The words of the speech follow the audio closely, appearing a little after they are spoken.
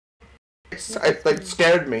It like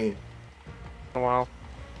scared me. Wow.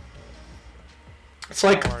 It's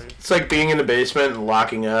like being in the basement and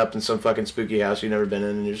locking up in some fucking spooky house you've never been in,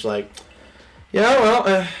 and you're just like, yeah,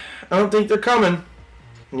 well, I don't think they're coming.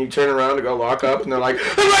 And you turn around to go lock up, and they're like,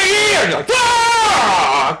 they're right here! And you're like,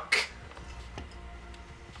 fuck!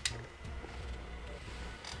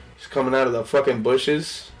 Just coming out of the fucking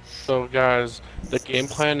bushes. So guys, the game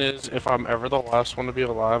plan is if I'm ever the last one to be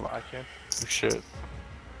alive, I can't do shit.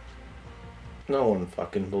 No one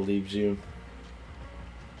fucking believes you.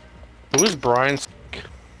 Who is Brian?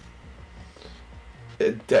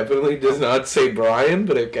 It definitely does not say Brian,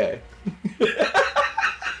 but okay.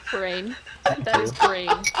 Brain. That is brain.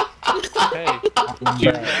 Hey, do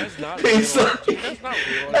you guys not realize? Do you guys not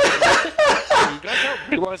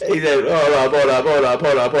realize? He said,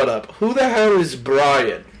 hold up. Who the hell is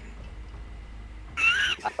Brian?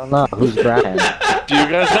 I don't know. Who's Brian? Do you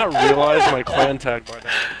guys not realize my clan tag by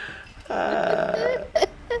now?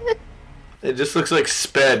 It just looks like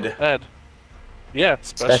Sped. Ed. Yeah,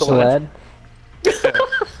 Special ed? Yeah.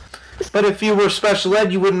 But if you were special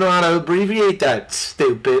ed, you wouldn't know how to abbreviate that,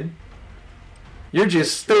 stupid. You're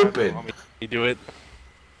just stupid. You do it.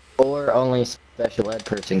 Or only special ed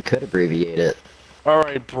person could abbreviate it.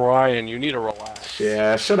 Alright, Brian, you need to relax.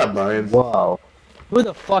 Yeah, shut up, Brian. Whoa. Who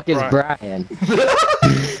the fuck is Brian?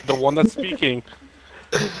 The one that's speaking.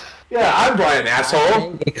 Yeah, I'm Brian,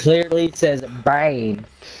 asshole. It clearly says Brian.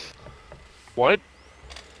 What?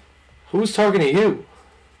 Who's talking to you?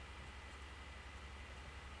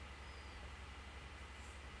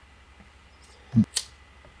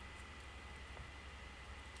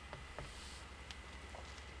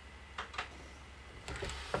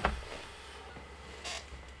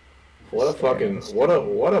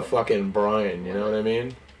 What a fucking Brian, you know what I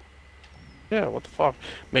mean? Yeah, what the fuck?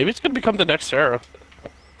 Maybe it's gonna become the next Sarah.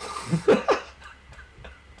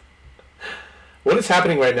 What is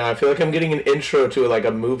happening right now? I feel like I'm getting an intro to like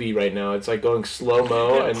a movie right now. It's like going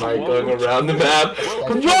slow-mo and like going around the map.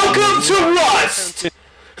 Welcome to Rust!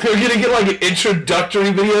 We're gonna get like an introductory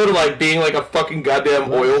video to like being like a fucking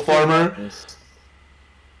goddamn oil farmer.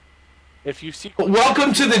 If you see,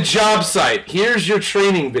 Welcome to the job site. Here's your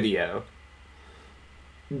training video.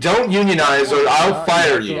 Don't unionize or I'll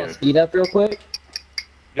fire you. Speed up real quick.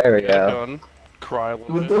 There we go. Cry a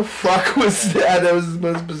little What the fuck was that? That was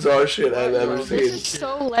the most bizarre shit I've ever seen. This is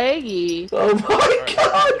so laggy. Oh my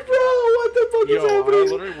god, bro! What the fuck is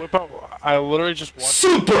happening? I literally just watched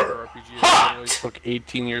Super RPG. hot! It took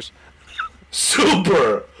 18 years.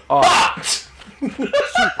 Super hot!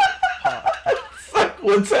 Fuck,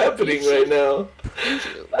 what's happening right now?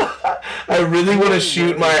 I really want to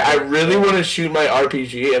shoot my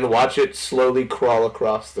RPG and watch it slowly crawl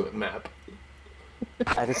across the map.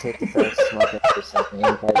 I just hate to throw smoke at for something.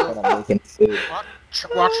 You guys are making food.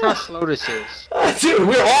 Watch how slow this is. Dude,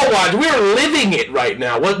 we're all watching. We're living it right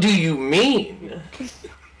now. What do you mean?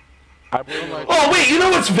 Oh wait, you know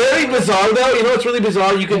what's very bizarre though? You know what's really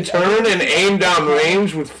bizarre? You can turn and aim down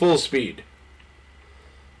range with full speed.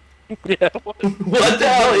 Yeah. What the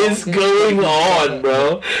hell is going on,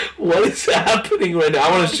 bro? What is happening right now?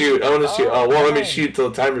 I want to shoot. Oh, well, let me shoot till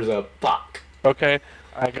the timer's up. Fuck. Okay,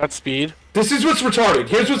 I got speed. This is what's retarded.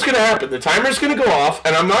 Here's what's gonna happen. The timer's gonna go off,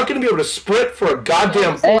 and I'm not gonna be able to sprint for a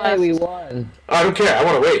goddamn... Hey, we won. I don't care. I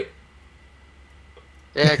want to wait.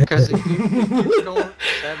 Yeah, because if you don't...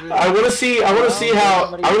 I want to see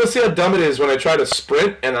how dumb it is when I try to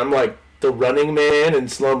sprint, and I'm like the running man in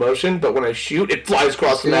slow motion, but when I shoot, it flies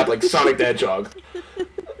across the map like Sonic the Hedgehog.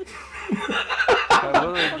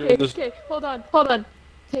 Okay, hold on.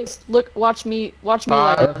 Hey, look, watch me like,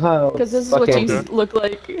 because this is what you look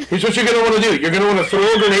like. Here's what you're gonna want to do. You're gonna want to throw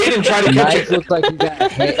a grenade and try to catch it. Looks like you got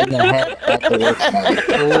hit in the head at the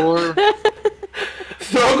workshop.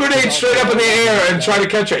 Throw a grenade straight up in the air and try to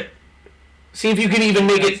catch it. See if you can even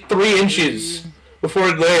make it 3 inches before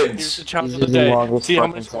it lands. Here's the challenge of the day. See how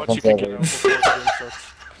much you can get out before it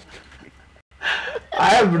starts.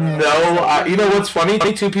 I have no... you know what's funny?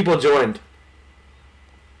 22 people joined.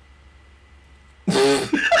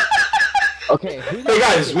 Okay. Hey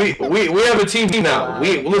guys, we have a team now.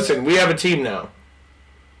 We have a team now.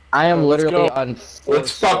 I am literally on.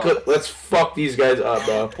 Let's fuck these guys up,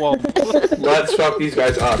 bro. Let's fuck these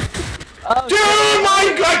guys up. Oh, dude,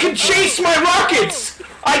 I can chase my rockets.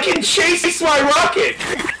 I can chase my rocket.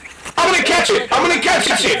 I'm gonna catch it.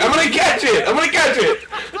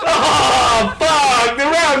 Oh fuck! The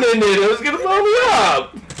round ended. It was gonna blow me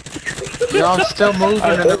up. Y'all still moving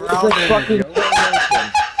in the round.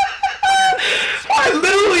 I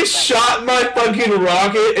literally shot my fucking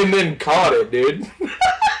rocket and then caught it, dude.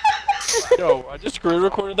 Yo, I just screen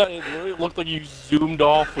recorded that. It literally looked like you zoomed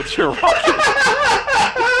off with your rocket.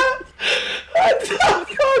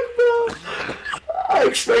 I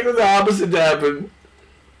expected the opposite to happen.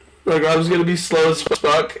 Like I was gonna be slow as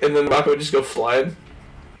fuck, and then the rocket would just go flying.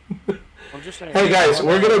 I'm just saying. Hey guys,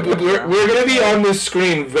 we're gonna be on this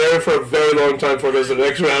screen for a very long time before it goes to the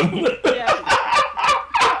next round. Yeah.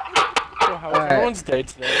 So how was everyone's day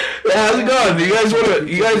today? Yeah, how's it going?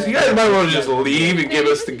 You guys might want to just leave and give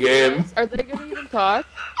us the game. Are they gonna even talk?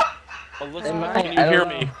 Alyssa, can you hear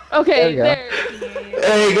me? Okay, There there.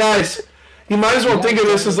 Hey guys, you might as well think of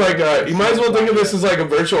this as like a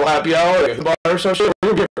virtual happy hour, like a bar or some shit.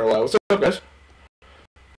 We're here for a while. What's up, guys?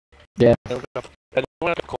 Yeah. It's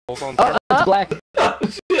black.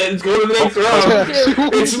 It's going to the next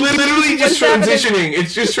round. It's literally just transitioning.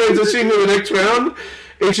 It's just transitioning to the next round.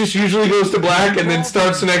 It just usually goes to black and then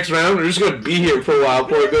starts the next round. We're just going to be here for a while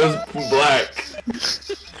before it goes black.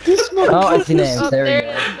 Oh, I see names. There we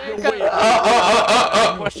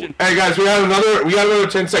go. Question. Hey guys, we got another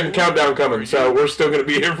 10-second countdown coming, so we're still going to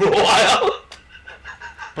be here for a while.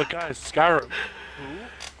 But guys, Skyrim,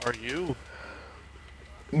 who are you?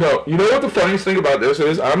 No, you know what the funniest thing about this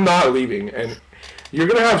is? I'm not leaving, and you're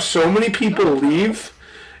gonna have so many people leave,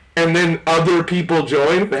 and then other people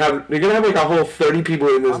join. You're gonna have like a whole 30 people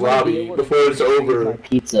in this lobby before it's over.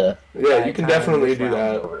 Pizza. Yeah, you can definitely do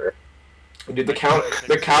that. Dude, the count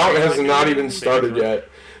has not even started yet.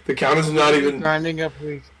 The count is not even grinding up.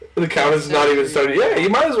 The count is not even started. Yeah, you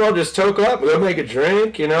might as well just toke up, go make a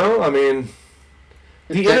drink. You know, I mean.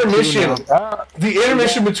 The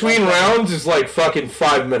intermission between rounds is like fucking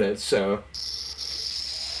 5 minutes, so.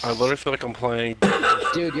 I literally feel like I'm playing.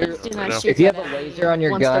 Dude, if you have a laser on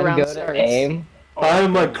your gun, go to aim.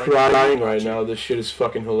 I'm like crying right now. This shit is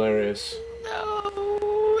fucking hilarious.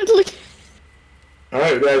 No.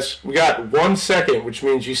 Alright, guys, we got 1 second, which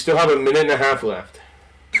means you still have a minute and a half left.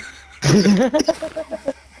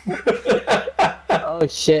 Oh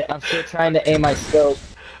shit, I'm still trying to aim my scope.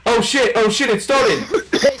 Oh shit, it started!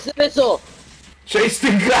 Chase the missile! Chase the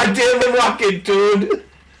goddamn rocket, dude!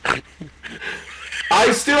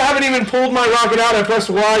 I still haven't even pulled my rocket out, I pressed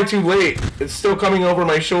Y too late. It's still coming over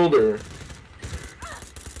my shoulder.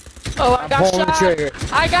 Oh, I got shot! Trigger.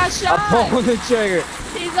 I got shot! I'm pulling the trigger!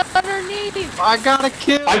 He's underneath! I got a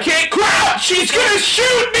kill! I can't crouch! She's gonna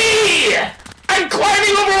shoot me! I'm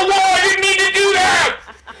climbing over a wall! I didn't need to do that!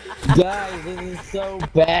 Guys, this is so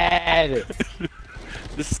bad!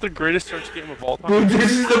 This is the greatest search game of all time. Dude,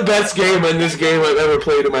 this is the best game in this game I've ever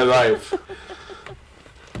played in my life.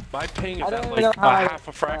 My ping is at like half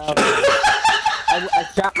a fraction. I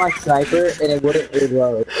shot my sniper and it wouldn't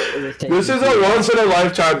reload. This is a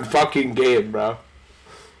once-in-a-lifetime fucking game, bro.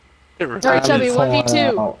 Alright, Chubby,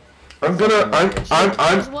 1v2.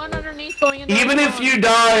 There's one underneath going into even if you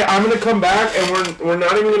die, I'm gonna come back and we're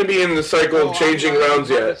not even gonna be in the cycle of changing rounds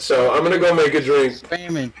yet. So I'm gonna go make a drink.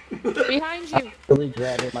 Spamming. Behind you. I'm really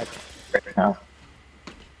grabbing my right now.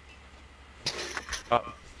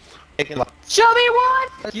 Chubby won!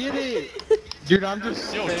 Get it! Dude, I'm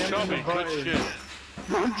just Yo, spamming Chubby, the good button. shit.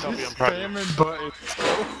 Chubby, I'm proud of you. Spamming buttons.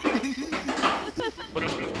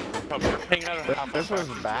 Chubby, you're ping out of half a This was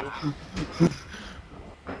fraction, bad. too.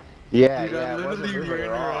 Yeah, dude, I literally ran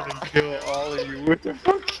around and killed all of you. What the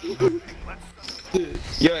fuck?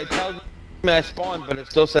 Yo, it tells me I spawned, but it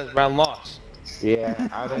still says round lost. Yeah,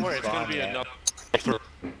 I Don't worry, it's gonna be enough.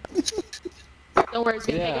 Don't worry, it's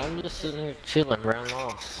gonna take I'm just sitting here chilling, round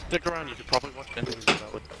lost. Stick around, you could probably watch endings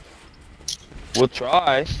that way. We'll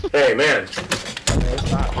try. Hey, man.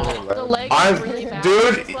 the leg is really bad in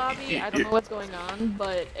this lobby. I don't know what's going on,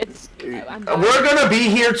 but it's... I'm We're gonna be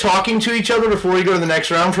here talking to each other before we go to the next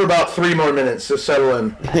round for about 3 more minutes, so settle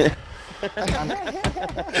in.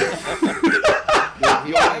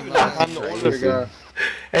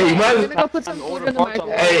 Hey, you might. I'm gonna go put some food in the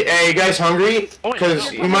microwave. Hey, you guys hungry?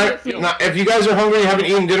 Because you might. Not, if you guys are hungry and haven't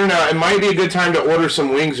eaten dinner now, it might be a good time to order some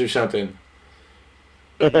wings or something.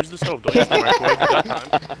 Use the stove, don't use the microwave at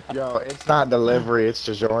that time. Yo, it's not delivery, it's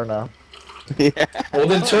DiGiorno. Well,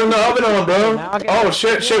 then turn the oven on, bro. Oh,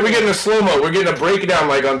 shit, we're getting a slow-mo. We're getting a breakdown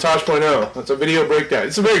like on Tosh.0. That's a video breakdown.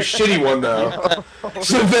 It's a very shitty one, though.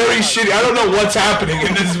 It's a very shitty... I don't know what's happening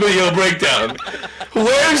in this video breakdown.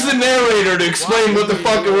 Where's the narrator to explain what the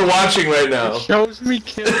fuck we're watching right now? Shows me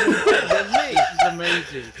killing me. It's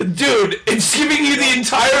amazing. Dude, it's giving you his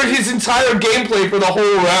entire gameplay for the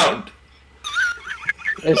whole round.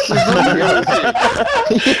 This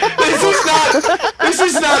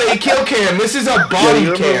is not a kill cam. This is a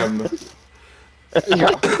body cam.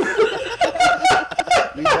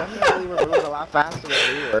 You definitely were moving a lot faster than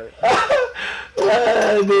we were.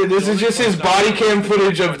 Dude, this is just his body cam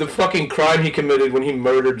footage of the fucking crime he committed when he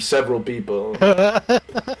murdered several people.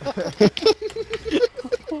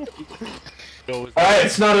 Alright,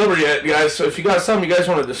 it's not over yet, guys, so if you got something you guys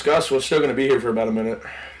want to discuss, we're still going to be here for about a minute.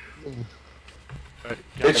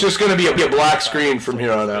 It's just going to be a black screen from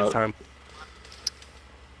here on out.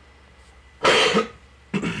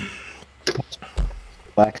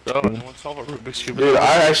 Dude,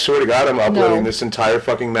 I swear to God, I'm uploading this entire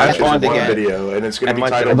fucking match as one video, and it's going to be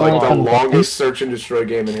titled like the longest search and destroy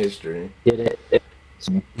game in history. Did it?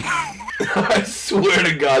 I swear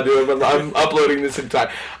to God, dude, I'm uploading this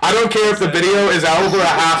entire... I don't care if the video is over a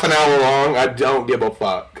half an hour long, I don't give a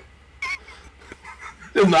fuck.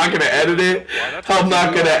 I'm not going to edit it. I'm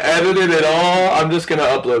not going to edit it at all. I'm just going to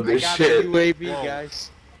upload this shit. UAV,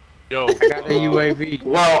 guys. Yo, I got a UAV.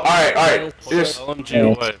 Well, alright.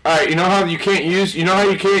 Alright, you know how you can't use... You know how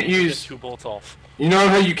you can't use... Two bolts off. You know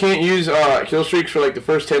how you can't use kill streaks for like the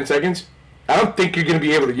first 10 seconds? I don't think you're going to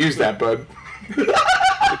be able to use that, bud.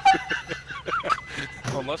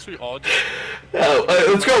 Unless we all just...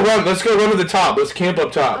 let's go run. Let's go run to the top. Let's camp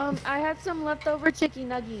up top. I had some leftover chicken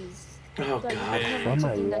nuggies. Oh God! Oh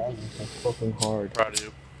my God, that's fucking hard. Proud of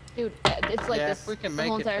you. Dude, it's like this we can the make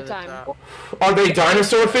whole it entire to the time. top. Are they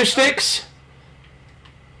dinosaur fish sticks?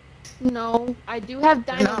 No, I do have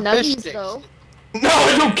dino nuggies though. No,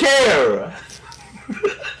 I don't care.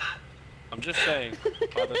 I'm just saying,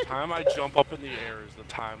 by the time I jump up in the air is the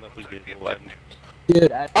time that the game will end.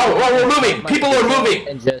 Dude, we're moving. People are moving.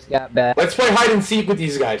 And just got back. Let's play hide and seek with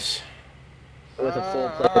these guys. With a full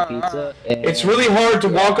plate of pizza. And it's really hard to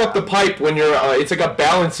walk up the pipe when you're. It's like a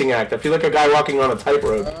balancing act. I feel like a guy walking on a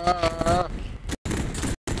tightrope.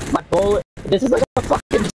 My bullet. This is like a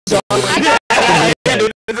fucking song.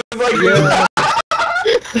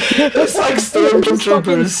 It's like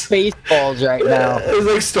stormtroopers. Space balls right now. It's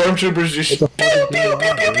like stormtroopers just.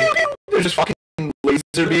 They're just fucking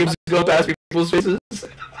laser beams go past people's faces.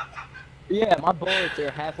 Yeah, my bullets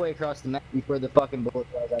are halfway across the map before the fucking bullet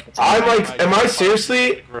flies out the top. I'm like, am I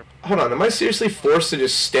seriously? Hold on, am I seriously forced to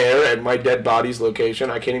just stare at my dead body's location?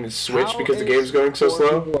 I can't even switch because the game's going so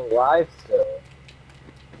slow. Alive still?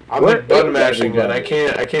 I'm like button mashing, and I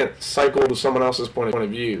can't cycle to someone else's point of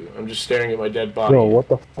view. I'm just staring at my dead body. Yo, what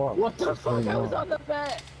the fuck? What the fuck? I was on the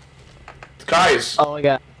bed. Guys, oh my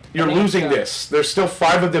God, you're losing this. There's still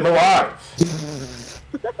 5 of them alive.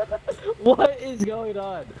 What is going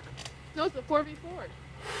on? No, it's a 4v4.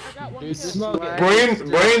 I got one kill.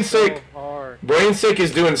 Brain Sick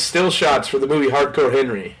is doing still shots for the movie Hardcore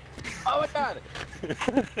Henry. Oh my God.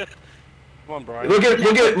 Come on, Brian. Look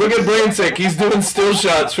at Brain Sick. He's doing still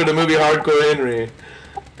shots for the movie Hardcore Henry.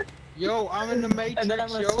 Yo, I'm in the Matrix. And then I'm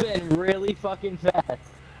gonna spin really fucking fast.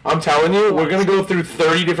 I'm telling you, we're gonna go through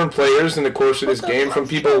 30 different players in the course of this game, from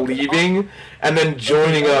people leaving and then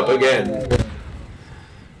joining up again.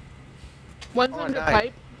 One's on the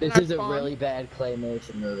pipe. This is a really bad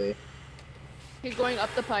claymation movie. He's going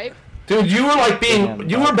up the pipe. Dude, you were like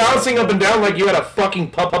you were bouncing up and down like you had a fucking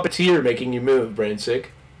puppeteer making you move, Brain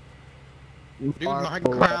Sick. Dude, my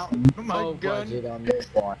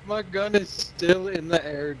gun is still in the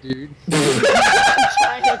air, dude.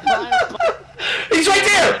 He's right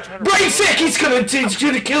there! Brain Sick! He's gonna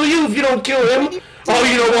kill you if you don't kill him! Oh,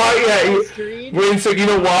 you know why? Yeah, Brain Sick, you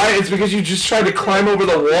know why? It's because you just tried to climb over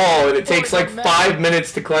the wall, and it takes like 5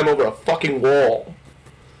 minutes to climb over a fucking wall.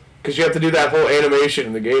 Because you have to do that whole animation,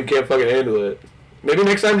 and the game can't fucking handle it. Maybe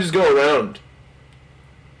next time just go around.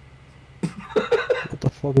 What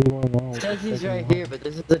the fuck is going on? It says he's right here, but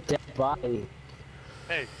this is a dead body.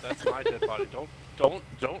 Hey, that's my dead body. Don't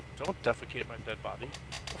defecate my dead body.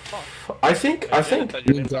 I think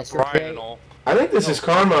this is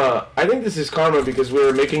karma. I think this is karma because we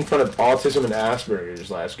were making fun of autism and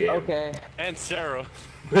Asperger's last game. Okay. And Sarah.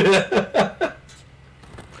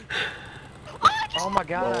 Oh my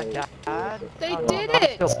God, I died. They did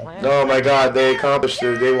it! Oh my God, they accomplished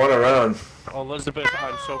it. They won a round. Elizabeth,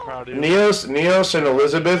 I'm so proud of you. Neos and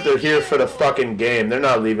Elizabeth, they're here for the fucking game. They're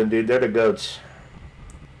not leaving, dude. They're the goats.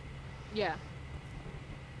 Yeah.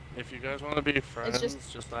 If you guys want to be friends,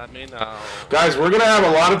 just let me know. Guys, we're gonna have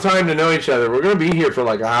a lot of time to know each other. We're gonna be here for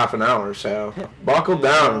like a half an hour, so buckle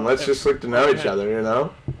down and let's just look to know each other, you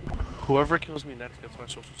know? Whoever kills me next gets my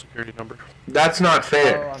social security number. That's not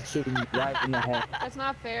fair. Oh, I'm shooting you right in the head. That's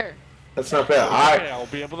not fair. That's not fair. Okay, I'll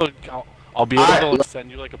be able to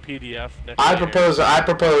send you like a PDF. I propose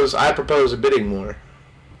a bidding war,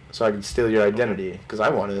 so I can steal your identity because I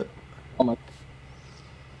want it. Oh my.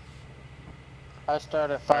 I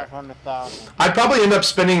started 500,000. I'd probably end up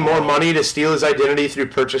spending more money to steal his identity through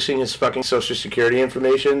purchasing his fucking social security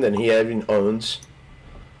information than he even owns.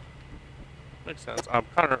 makes sense. I'm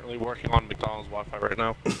currently working on McDonald's Wi-Fi right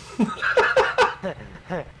now.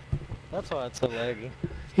 That's why it's so laggy.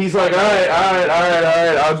 He's like, alright,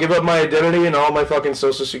 I'll give up my identity and all my fucking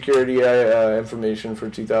social security information for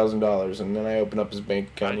 $2,000. And then I open up his bank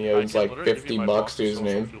account and he owes like $50 to his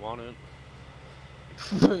name. If you want it.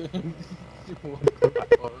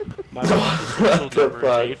 My social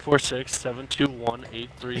number is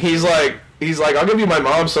 846-721-83. He's like, I'll give you my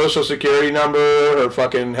mom's social security number, her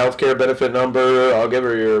fucking healthcare benefit number. I'll give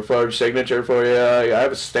her your forged signature for you. I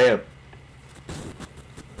have a stamp.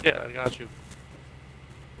 Yeah, I got you.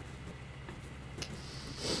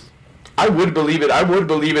 I would believe it. I would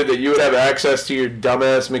believe it that you would have access to your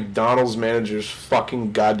dumbass McDonald's manager's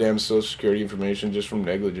fucking goddamn social security information just from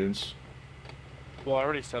negligence. Well, I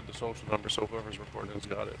already said the social number, so whoever's recording has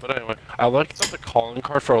got it. But anyway, I like that the calling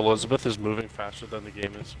card for Elizabeth is moving faster than the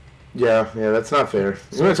game is. Yeah, that's not fair.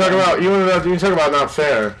 You want to talk about not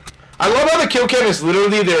fair? I love how the kill cam is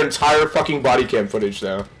literally their entire fucking body cam footage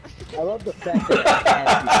now. I love the fact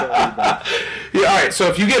that yeah, alright, so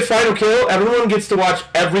if you get final kill, everyone gets to watch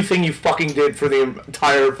everything you fucking did for the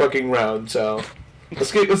entire fucking round, so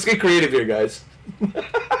let's get creative here, guys.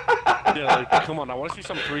 Yeah, like, come on, I want to see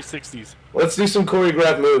some 360s. Let's do some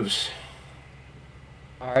choreographed moves.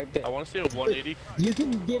 Alright, I want to see a 180. You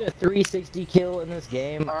can get a 360 kill in this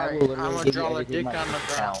game. I will literally give you everything my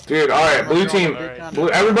account. Dude, alright, blue team.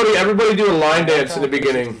 Everybody do a line dance in the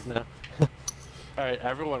beginning. Alright,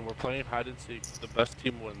 everyone, we're playing hide and seek. The best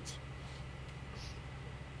team wins.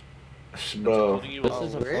 Bro.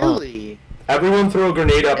 Oh, really? Everyone throw a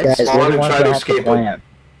grenade up and spawn and try to escape it.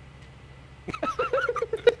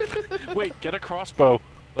 Wait, get a crossbow.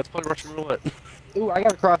 Let's play Russian roulette. Ooh, I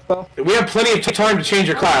got a crossbow. We have plenty of time to change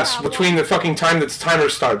your class between the fucking time that the timer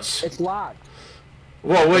starts. It's locked.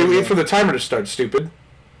 Whoa, wait for the timer to start, stupid.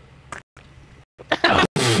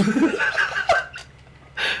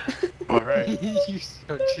 Alright.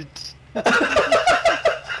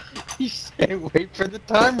 You said wait for the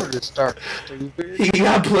timer to start, stupid. You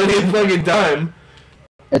got plenty of fucking time.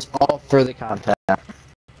 It's all for the contact.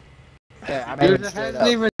 Yeah, I Dude, it hasn't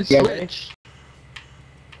even switched.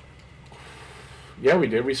 Yeah, we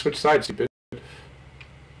did. We switched sides, stupid.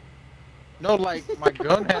 No, like, my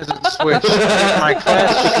gun hasn't switched. My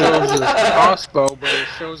class shows a crossbow, but it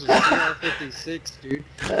shows a CR-56, dude.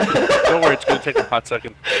 Don't worry, it's gonna take a hot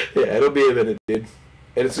second. Yeah, it'll be a minute, dude.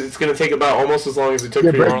 And it's gonna take about almost as long as it took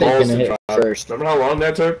for your balls to drop. First. Remember how long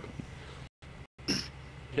that took?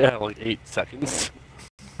 Yeah, like 8 seconds.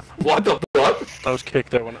 What the fuck? I was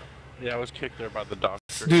kicked there when I was kicked there by the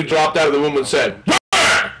doctor. Dude dropped out of the womb and said,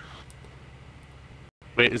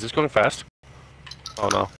 wait, is this going fast? Oh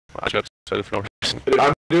no, I got excited for no reason. Dude,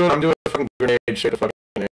 I'm doing a fucking grenade straight to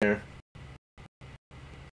fucking air.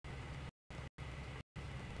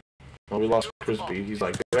 Oh, we lost Crispy. He's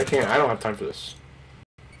like, dude, I don't have time for this.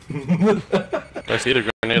 I see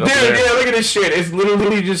the grenade up Dude, there. yeah, look at this shit. It's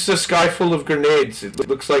literally just a sky full of grenades. It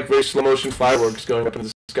looks like very slow motion fireworks going up into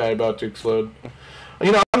the sky about to explode.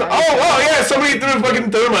 You know, oh yeah, somebody threw a fucking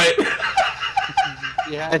thermite.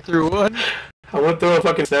 Yeah, I threw one. I want to throw a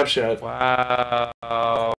fucking snapshot. Wow.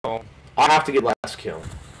 I'll have to get last kill.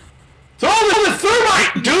 Throw the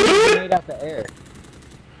thermite, dude! Grenade out the air.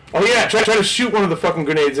 Oh yeah, try to shoot one of the fucking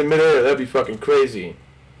grenades in midair. That'd be fucking crazy.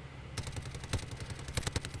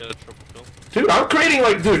 Get a triple kill. Dude, I'm creating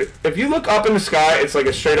like, dude, if you look up in the sky, it's like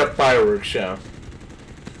a straight up fireworks show.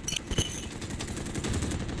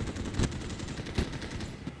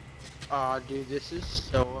 Aw, dude, this is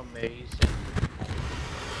so amazing.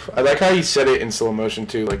 I like how he said it in slow motion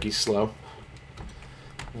too, like he's slow.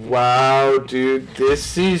 Wow, dude,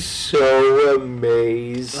 this is so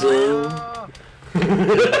amazing. This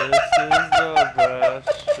is the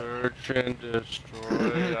best search and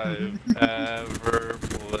destroy I've ever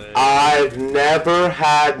played. I've never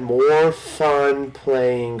had more fun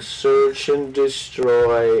playing Search and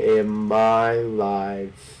Destroy in my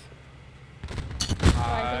life.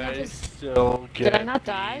 I still get Did I not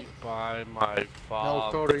die? beat by my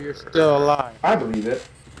father. No, Coda, you're still alive. I believe it.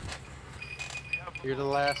 You're the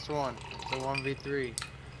last one. It's a 1v3.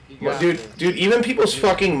 Well, dude, even people's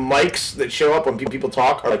fucking mics that show up when people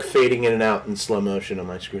talk are like fading in and out in slow motion on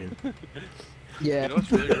my screen. Yeah. You know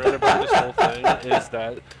what's really great about this whole thing is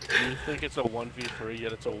that you think it's a 1v3,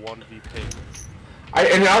 yet it's a 1v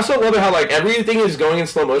And I also love it how like everything is going in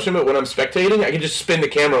slow motion, but when I'm spectating, I can just spin the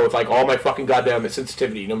camera with like all my fucking goddamn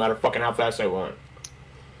sensitivity, no matter fucking how fast I want.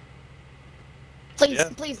 Please, Yeah.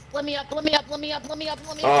 please, let me up, let me up, let me up, let me up,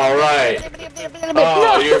 let me up. All right.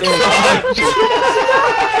 No. You're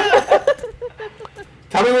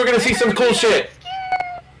Tell me we're gonna see some cool shit.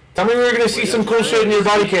 Tell me we're gonna see some cool shit in your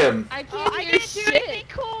body cam. I can't hear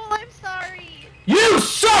You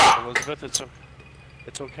suck! Elizabeth,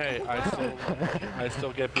 it's okay. I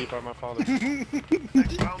still get beat by my father.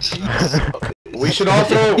 We should all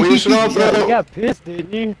throw. You got pissed,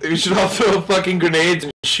 didn't you? We should all throw fucking grenades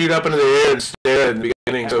and shoot up into the air and stare at the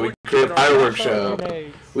beginning, so we create a fireworks show.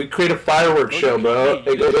 We create a fireworks show, bro.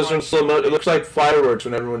 It goes in slow mo. It looks like fireworks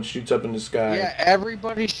when everyone shoots up in the sky. Yeah,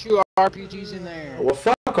 everybody shoot RPGs in there. Well,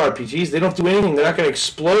 fuck RPGs. They don't do anything. They're not gonna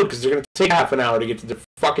explode because they're gonna take half an hour to get to their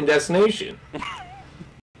fucking destination.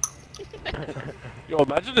 Yo,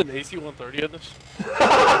 imagine an AC-130 in this.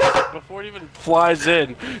 Before it even flies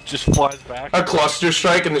in, just flies back. A cluster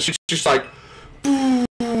strike and the shit's just like, boo,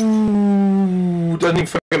 doesn't even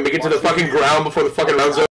fucking make it to the fucking ground before the fucking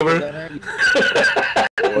round's over.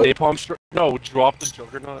 Napalm strike. No, drop the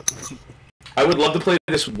juggernaut. I would love to play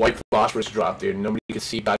this white phosphorus drop, dude. Nobody can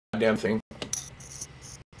see that goddamn thing.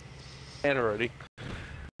 And already.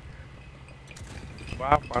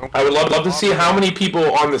 Wow, I would love to see how many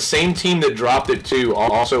people on the same team that dropped it too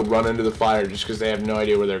also run into the fire just because they have no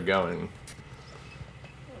idea where they're going.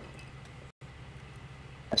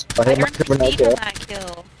 I heard that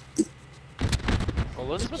kill.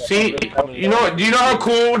 Elizabeth, see, you know, do you know how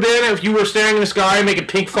cool, Dan, if you were staring in the sky and making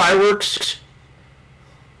pink fireworks?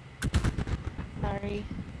 Sorry.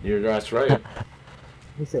 That's right.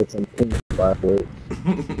 He said some pink fireworks.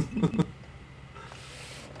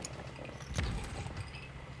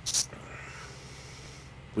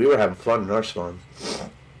 We were having fun in our spawn.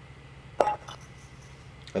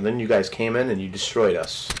 And then you guys came in and you destroyed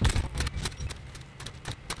us.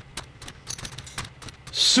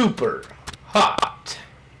 Super hot.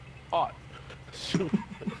 Hot.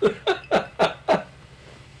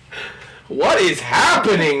 What is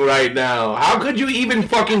happening right now? How could you even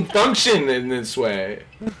fucking function in this way?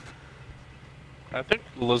 I think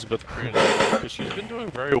Elizabeth created it because she's been doing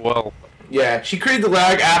very well. Yeah, she created the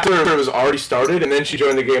lag after it was already started, and then she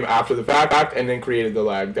joined the game after the fact, and then created the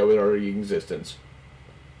lag that was already in existence.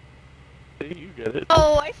 You get it.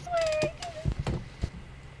 Oh, I swear.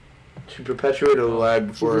 She perpetuated the lag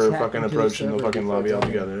before her fucking approaching the fucking lobby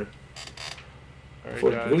altogether.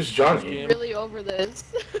 Right, Who's Johnny? I'm really over this.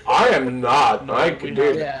 I am not. No, I can do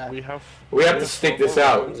it. We have to stick this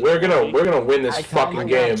out. We're gonna win this fucking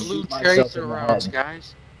game. Blue tracer rounds,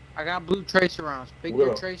 guys. I got blue tracer rounds. Pick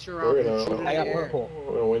your tracer rounds. I got purple.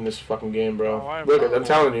 We're gonna win this fucking game, bro. Oh, Look, I'm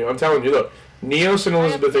telling you. Look, Neos and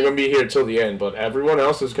Elizabeth are gonna be here till the end, but everyone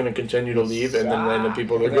else is gonna continue to leave, and then random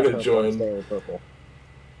people are gonna join.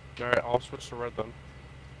 Alright, I'll switch to red then.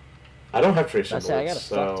 I don't have tracer I got a bullets,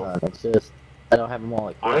 stop so time. It's just I don't have them all.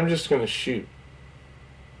 Like I'm just gonna shoot.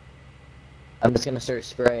 I'm just gonna start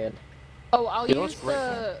spraying. Oh, I'll You know use what's great,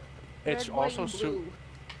 the. It's red, white, also and blue.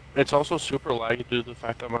 It's also super laggy due to the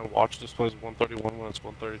fact that my watch displays 131 when it's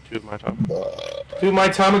 132 my time. Dude, my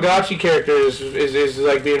Tamagotchi character is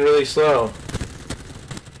like being really slow.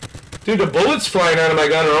 Dude, the bullets flying out of my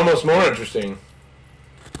gun are almost more interesting.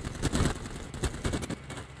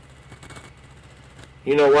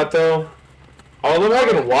 You know what though? Although I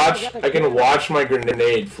can watch my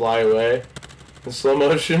grenade fly away in slow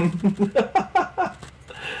motion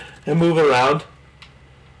and move around.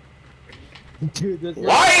 Dude,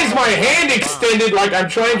 why is my hand extended like I'm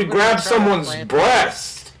trying to grab someone's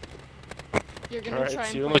breast? You're gonna Alright, try see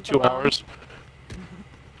and you in plant like the 2 bomb. hours.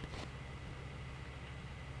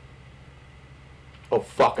 Oh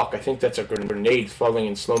fuck, I think that's a grenade falling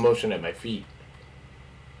in slow motion at my feet.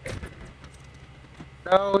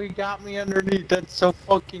 No, he got me underneath. That's so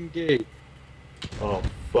fucking gay. Oh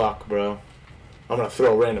fuck, bro. I'm gonna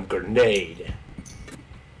throw a random grenade.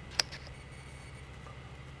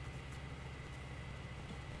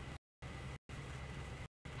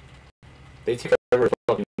 They take forever to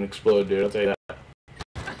fucking explode, dude, I'll tell you that.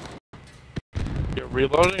 Yeah,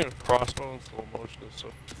 reloading a crossbow in slow motion is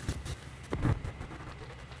so...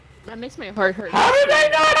 That makes my heart hurt. How did I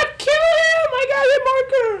not kill him? I got hit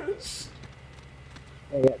markers!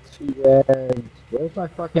 I got 2 reds. Where's my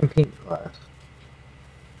fucking pink glass?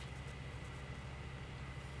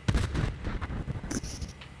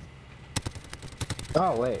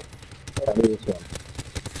 Oh wait. Yeah, do this one.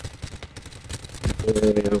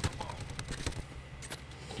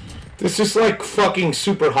 This is like fucking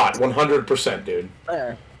super hot, 100%, dude.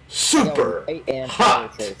 There. Super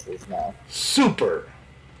hot. Now. Super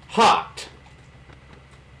hot.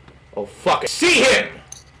 Oh fuck it. See him!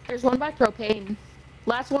 There's one by propane.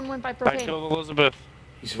 Last one went by I propane. killed Elizabeth.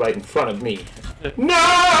 He's right in front of me. No!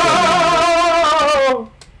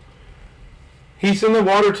 He's in the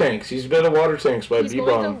water tanks. He's been in water tanks by He's B-bomb.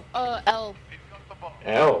 going to L.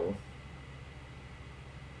 L?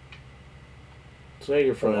 Say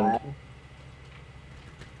your friend.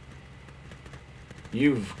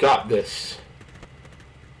 You've got this.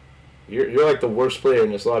 You're like the worst player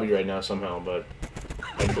in this lobby right now somehow, but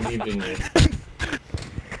I believe in you.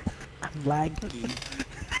 I'm laggy.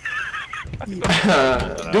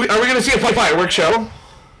 Are we gonna see a fireworks show?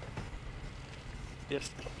 Yes.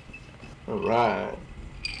 Alright.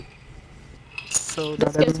 So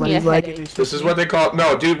This not gives me a everybody's lagging. headache. This is what they call...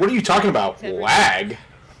 No, dude, what are you talking about? Lag?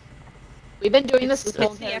 We've been doing this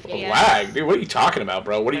whole It's the entire game. FPS. Lag? Dude, what are you talking about,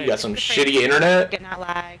 bro? What do you got, some shitty internet? Get not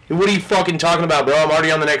lag. Dude, what are you fucking talking about, bro? I'm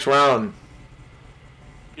already on the next round.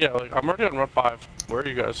 Yeah, like, I'm already on run 5. Where are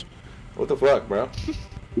you guys? What the fuck, bro?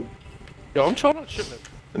 Yo, I'm chilling on shipment.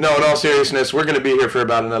 No, in all seriousness, we're gonna be here for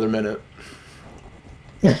about another minute.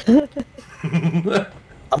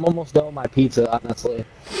 I'm almost done with my pizza, honestly.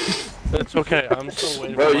 It's okay, I'm still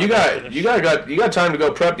waiting. Bro, for you my got time to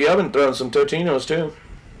go prep the oven, throw in some Totinos too.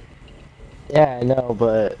 Yeah, I know,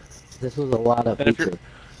 but this was a lot of And if pizza.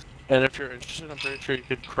 if you're interested, I'm pretty sure you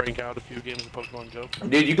could crank out a few games of Pokemon Go.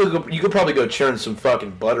 Dude, you could probably go churn some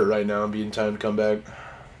fucking butter right now and be in time to come back.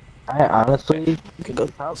 I honestly You can go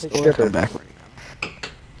to the I'll store take and come sugar. back right now.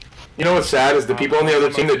 You know what's sad is the people on the other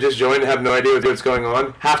team that just joined and have no idea what's going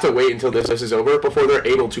on have to wait until this is over before they're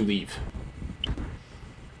able to leave.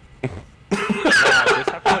 Wow, this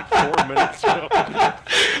happened like 4 minutes ago.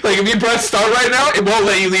 Like, if you press start right now, it won't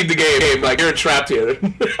let you leave the game. Like, you're trapped here.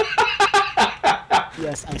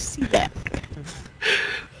 Yes, I see that.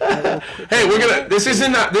 Hey, this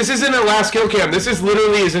isn't a last kill cam. This is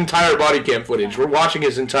literally his entire body cam footage. We're watching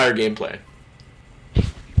his entire gameplay.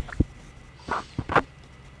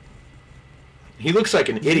 He looks like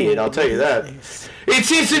an idiot, I'll tell you that. It's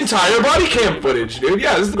his entire body cam footage, dude.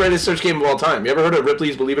 Yeah, this is the greatest search game of all time. You ever heard of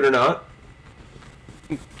Ripley's Believe It or Not?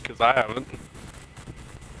 Because I haven't.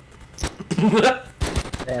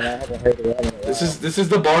 Man, I haven't heard of that in a while. This is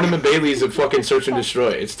the Barnum and Bailey's of fucking Search and Destroy.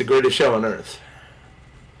 It's the greatest show on earth.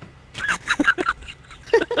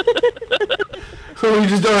 We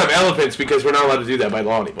just don't have elephants because we're not allowed to do that by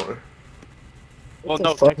law anymore. Well, the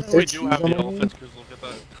no, fuck? technically we Is do there have the cheese on elephants, because look at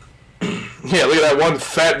that. Yeah, look at that one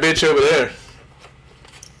fat bitch over there.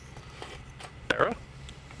 Sarah?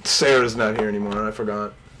 Sarah's not here anymore, I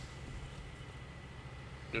forgot.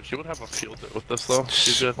 Dude, she would have a field day with this, though.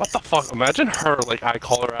 She's good. What the fuck? Imagine her, like, I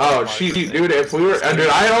call her out. Oh, by dude, her name. if we were, dude,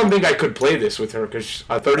 I don't think I could play this with her, because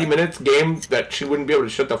a 30-minute game that she wouldn't be able to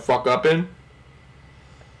shut the fuck up in.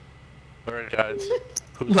 Alright, guys.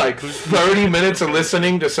 Like, 30 minutes of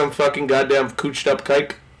listening to some fucking goddamn cooched up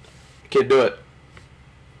kike. Can't do it.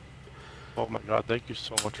 Oh my god, thank you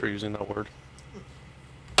so much for using that word.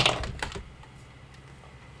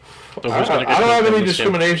 So I don't have any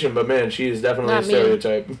discrimination, but man, she is definitely a Not me.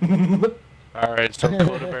 stereotype. Alright, so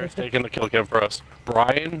Coda Bear's taking the kill cam for us.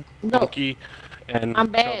 Brian, No. Monkey, and I'm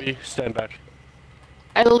bad. Chubby, stand back.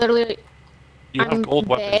 I literally. You have I'm gold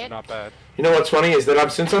weapons, bad. not bad. You know what's funny is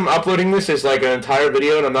that since I'm uploading this as like an entire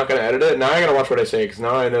video and I'm not gonna edit it, now I gotta watch what I say because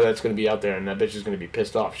now I know that's gonna be out there and that bitch is gonna be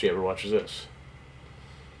pissed off if she ever watches this.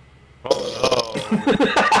 Oh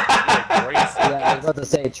no. Yeah, I was about to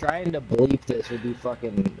say, trying to bleep this would be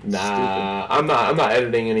fucking Nah, I'm not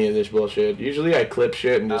editing any of this bullshit. Usually I clip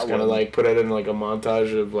shit and just I kind of wouldn't. like put it in like a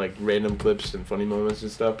montage of like random clips and funny moments and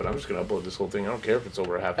stuff. But I'm just gonna upload this whole thing. I don't care if it's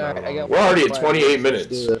over a half an hour. Alright, I got We're already at one 28 question. minutes.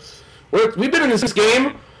 Let's do this. We've been in this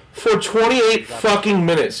game for 28 fucking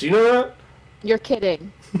minutes. You know that? You're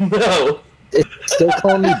kidding. No. It's still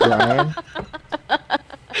calling me Brian.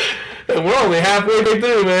 And we're only halfway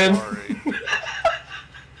through, man.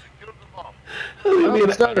 It'll be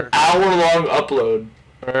an hour-long upload.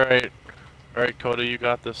 Alright. Alright, Coda, you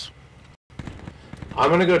got this. I'm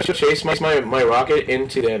gonna go chase my rocket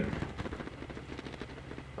into them.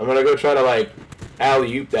 I'm gonna go try to like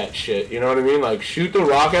alley-oop that shit. You know what I mean? Like shoot the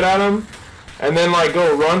rocket at him, and then like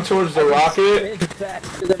go run towards the rocket,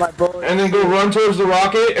 Faster than my bullet. and then go run towards the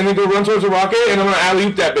rocket, and then go run towards the rocket, and I'm gonna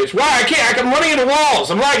alley-oop that bitch. Why? I can't. I'm running into walls.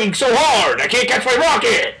 I'm lagging so hard. I can't catch my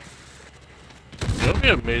rocket. It would be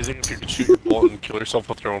amazing if you could shoot your bullet and kill yourself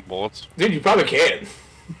with your own bullets. Dude, you probably can.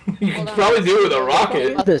 You can Hold on. probably do it with a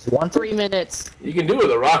rocket. This one 3 minutes. You can do it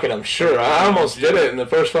with a rocket, I'm sure. I almost did it in the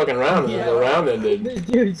first fucking round, and the round ended. This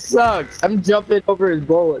dude sucks. I'm jumping over his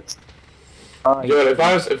bullets. Dude, if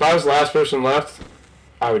I was the last person left,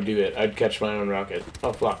 I would do it. I'd catch my own rocket.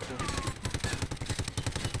 Oh fuck.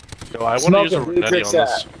 Yo, I want to use a Smoking Renetti on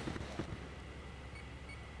this.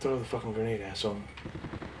 Throw the fucking grenade, asshole.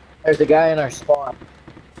 There's a guy in our spawn.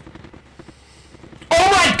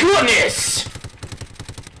 Oh my goodness!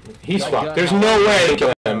 He's fucked. There's no way I can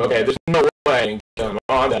kill him. Okay, there's no way I can kill him.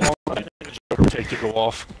 Oh, I'm dead. Take to go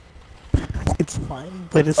off. It's fine,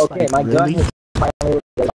 but it's Okay, like my gun really. is finally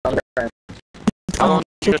on the turn. How long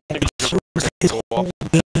do you think it should go off?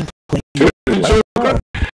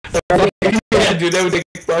 dude, that would take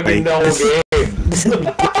fucking the whole game. This is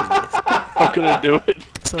ridiculous. I'm gonna do it.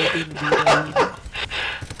 So being beat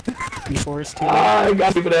before it's too late. I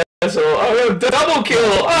got stupid asshole. Oh, double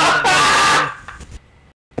kill!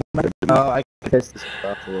 Oh, I pissed this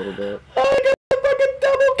off a little bit. I got a fucking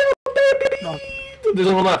double kill, baby! There's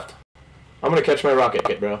no one left. I'm gonna catch my rocket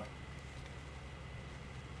kit, bro.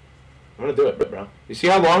 I'm gonna do it, bro. You see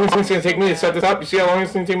how long it's gonna take me to set this up? You see how long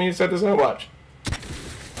it's gonna take me to set this up? Watch.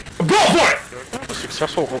 I'm going for it!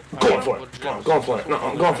 Successful. Going for it. I'm going for it. No,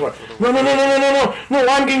 I'm going for it. No, no, no, no, no, no, no. No,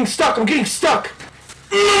 I'm getting stuck. I'm getting stuck.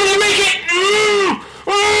 Make it!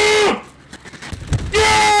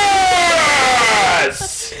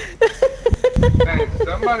 Yes! Hey,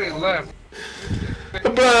 somebody left.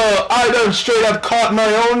 Bro, I done straight up caught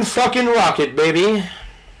my own fucking rocket, baby.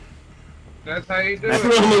 That's how you do it.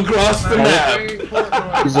 From across the map.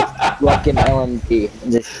 Use a fucking LMG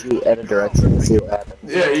and just shoot at a direction and see what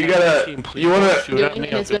happens. Yeah, you gotta. You wanna. Doing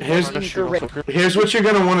Here's what you're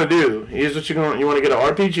gonna want to do. Here's what you're gonna. You want to get an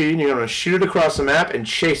RPG and you're gonna shoot it across the map and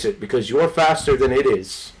chase it because you're faster than it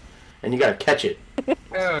is, and you gotta catch it.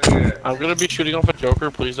 Hell yeah. I'm gonna be shooting off a Joker.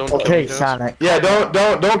 Please don't kill me, Okay, guys. Sonic. Yeah,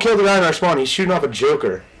 don't kill the guy in our spawn. He's shooting off a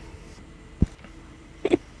Joker.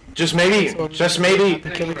 Just maybe, yeah,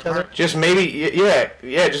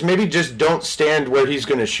 just maybe, just don't stand where he's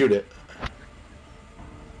gonna shoot it.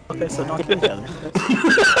 Okay, so don't kill each other.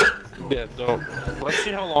 Yeah, don't. Let's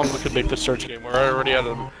see how long we can make this search game. We're already at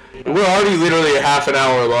a... We're already literally a half an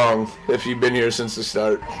hour long, if you've been here since the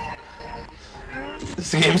start.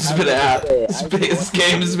 This game's been this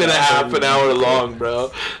game's been a half an hour long,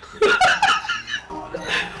 bro.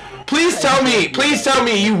 Please tell me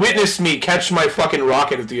you witnessed me catch my fucking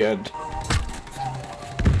rocket at the end.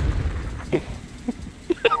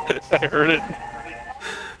 I heard it.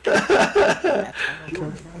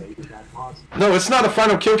 No, it's not a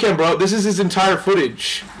final kill cam, bro. This is his entire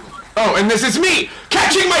footage. Oh, and this is me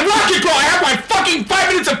catching my rocket, bro. I have my fucking 5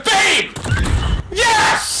 minutes of fame.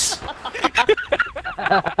 Yes!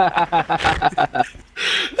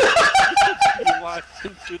 You launched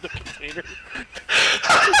into the container.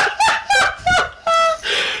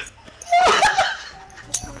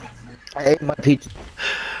 I ate my pizza.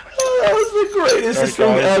 That was the greatest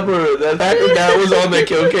thing ever. That was on the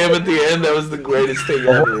kill cam at the end. That was the greatest thing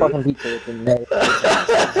ever. Fucking pizza was in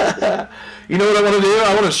there. You know what I want to do?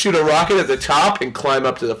 I want to shoot a rocket at the top and climb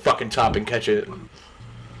up to the fucking top and catch it.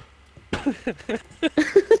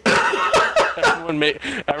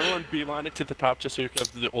 Everyone beeline it to the top just so you can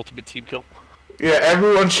have the ultimate team kill. Yeah,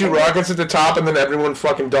 everyone shoot rockets at the top and then everyone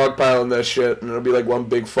fucking dogpile on that shit and it'll be like one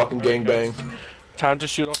big fucking gangbang. Time to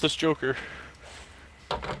shoot off this Joker.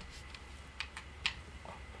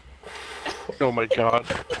 Oh my god.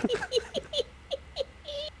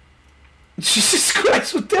 Jesus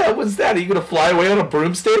Christ, what the hell was that? Are you gonna fly away on a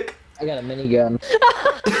broomstick? I got a minigun.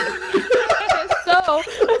 So.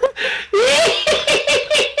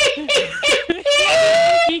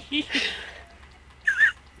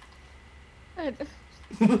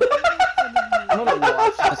 I'm gonna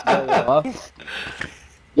watch this go off.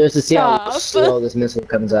 Just to see how slow this missile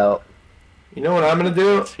comes out. You know what I'm gonna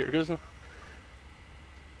do? Here goes.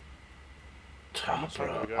 Oh,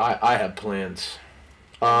 bro, I have plans.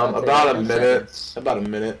 About a minute. About a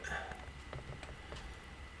minute.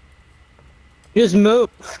 Just move.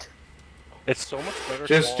 It's so much better.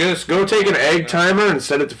 Just go take an egg timer and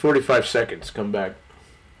set it to 45 seconds. Come back.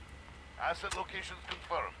 Asset locations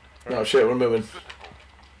confirmed. Oh shit, we're moving.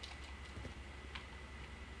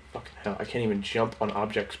 Fucking hell, I can't even jump on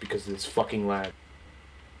objects because of this fucking lag.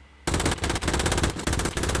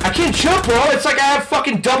 I can't jump, bro! It's like I have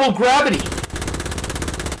fucking double gravity!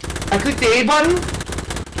 I click the A button,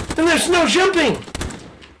 and there's no jumping!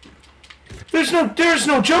 There's no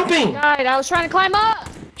jumping! Guys, I was trying to climb up!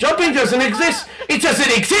 Jumping doesn't exist! It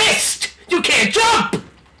doesn't exist! You can't jump!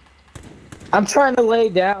 I'm trying to lay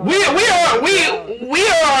down. We are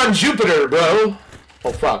on Jupiter, bro!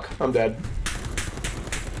 Oh fuck, I'm dead.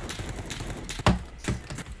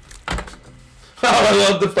 Oh, I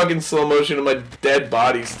love the fucking slow motion of my dead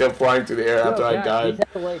body still flying through the air after I died. You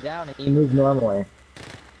have to lay down and you move normally.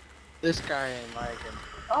 This guy ain't like him.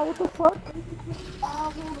 Oh, what the fuck?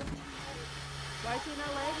 Why is he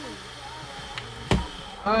not lagging?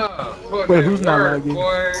 Oh, Wait, who's not lagging?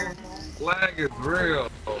 Boy, lag is real.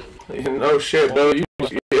 No shit, bro.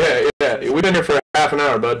 Yeah. We've been here for half an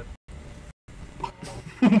hour, bud.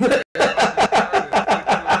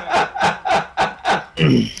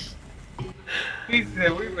 He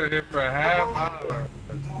said we've been here for a half hour.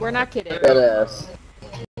 We're not kidding. Deadass.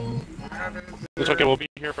 It's okay, we'll be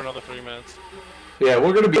here for another 3 minutes. Yeah,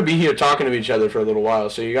 we're gonna be here talking to each other for a little while.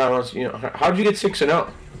 So you got, you know, how'd you get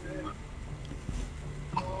 6-0?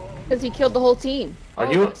 Because he killed the whole team. Are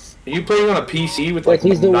you playing on a PC with like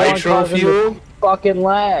nitro fuel? Fucking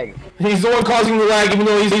lag. He's the one causing the lag, even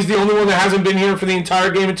though he's the only one that hasn't been here for the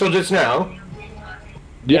entire game until just now.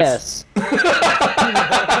 Yes.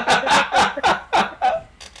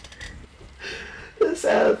 This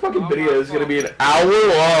fucking video is gonna be an hour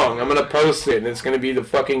long. I'm gonna post it, and it's gonna be the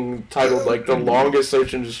fucking titled like the longest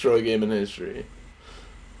search and destroy game in history.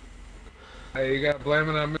 Hey, you gotta blame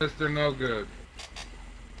it on Mr. No Good.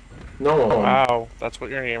 No. Wow, that's what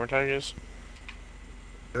your gamer tag is.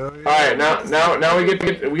 Alright, now we get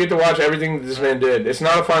to watch everything that this man did. It's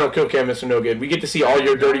not a final kill cam, Mr. No Good. We get to see all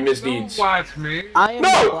your dirty misdeeds. Don't watch me.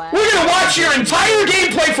 No! We're gonna watch your entire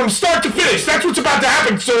gameplay from start to finish! That's what's about to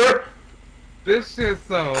happen, sir! This shit's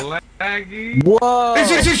so laggy. Whoa!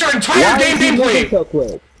 This is your entire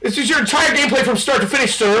gameplay! This is your entire gameplay from start to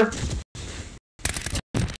finish, sir!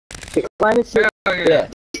 Yeah.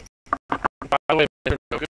 By the way, Mr.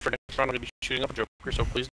 No Good, for next round I'm gonna be shooting up a Joker, so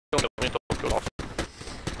please don't kill me, don't go off.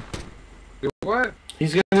 What?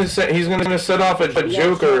 He's gonna set off a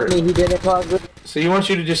Joker. He did it, So he wants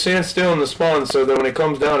you to just stand still in the spawn so that when it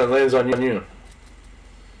comes down it lands on you.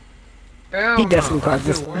 Hell He no. definitely caused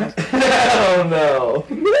this. Hell no.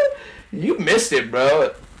 You missed it,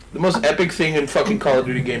 bro. The most epic thing in fucking Call of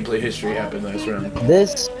Duty gameplay history happened last round.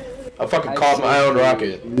 This. I fucking caught my own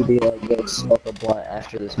rocket. You be like go smoke a blunt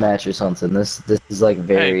after this match or something. This is like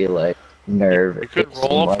very like nerve. You could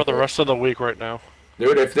roll up for the rest of the week right now.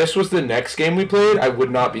 Dude, if this was the next game we played, I would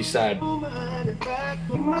not be sad. I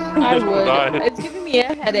would. It's giving me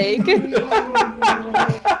a headache.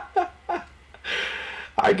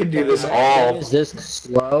 I could do this all. Is this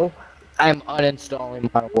slow? I'm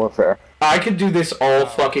uninstalling Modern Warfare. I could do this all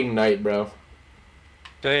fucking night, bro.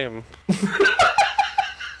 Damn.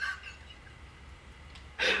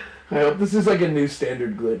 I hope this is like a new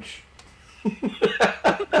standard glitch.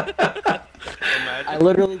 I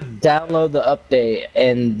literally download the update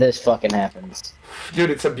and this fucking happens.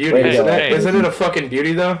 Dude, it's a beauty, isn't it? Isn't it a fucking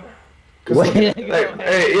beauty though? Hey,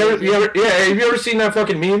 have you ever seen that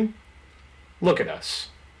fucking meme? Look at us.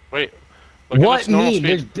 Wait. What meme?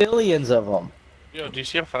 There's billions of them. Yo, do you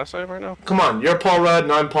see how fast I am right now? Come on, you're Paul Rudd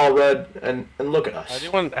and I'm Paul Rudd, and look at us.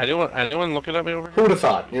 Anyone looking at me over here? Who'd have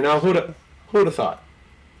thought? You know, who'd have thought?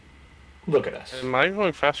 Look at us. Am I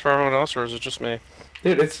going fast for everyone else, or is it just me?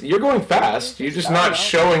 Dude, you're going fast. You're just not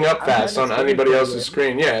showing up fast on anybody else's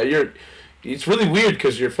screen. Yeah, it's really weird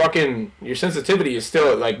because your sensitivity is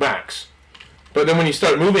still at like max. But then when you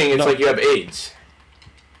start moving, it's like you have AIDS.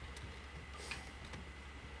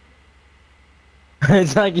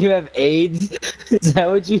 It's like you have AIDS? Is that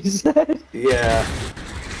what you said? Yeah.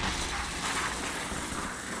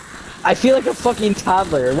 I feel like a fucking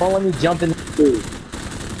toddler. It won't let me jump in the food.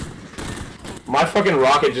 My fucking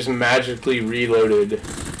rocket just magically reloaded.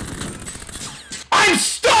 I'm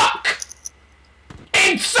stuck!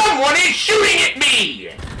 And someone is shooting at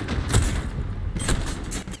me!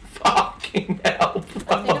 Fucking hell,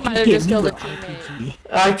 bro. I think I might have just killed a teammate.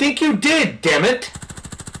 I think you did, damn it!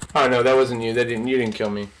 Oh no, that wasn't you. You didn't kill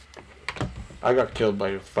me. I got killed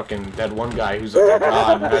by that one guy who's like a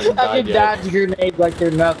god and hasn't died yet. I can dodge grenades like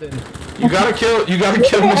they're nothing. You gotta kill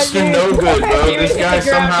Mr. No Good, bro. This guy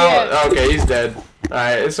somehow. Okay, he's dead.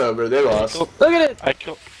 Alright, it's over. They lost. Look at it. I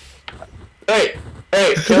killed. Hey,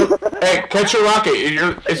 catch your rocket.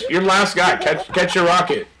 It's your last guy. Catch your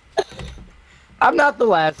rocket. I'm not the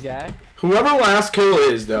last guy. Whoever last kill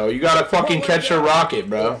is, though, you gotta fucking catch your rocket,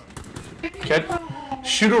 bro.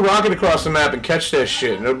 Shoot a rocket across the map and catch that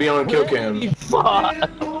shit, and it'll be on kill cam. Fuck.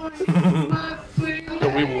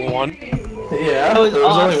 We won. Yeah, there was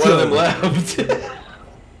only one of them left.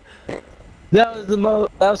 That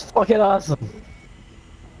was fucking awesome.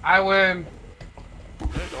 I win.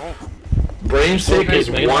 Brainsick is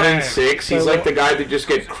 1-6. He's like the guy that just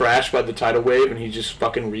gets crashed by the tidal wave and he just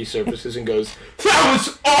fucking resurfaces and goes, "That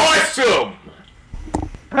was awesome!"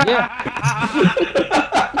 Yeah.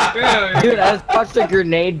 Dude, I just watched a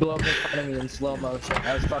grenade blow up in front of me in slow motion.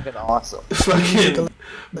 That was fucking awesome. Fucking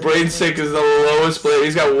Brainsick is the lowest player.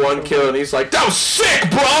 He's got 1 kill and he's like, "That was sick,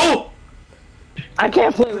 bro!" I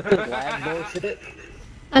can't play with this lag bullshit.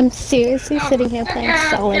 I'm seriously sitting here playing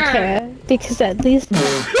solitaire because at least Yeah,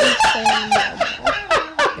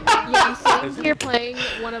 I'm sitting here playing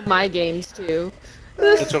one of my games too.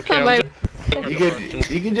 It's okay.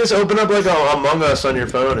 You could just open up like a Among Us on your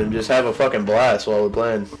phone and just have a fucking blast while we're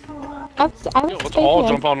playing. Let's all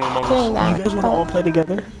jump on Among Us. You guys want to all play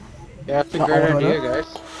together? Yeah, that's a great idea, guys.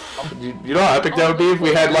 You know how epic that would be if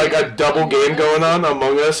we had like a double game going on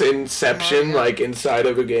Among Us Inception, like inside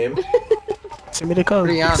of a game? Send me the code.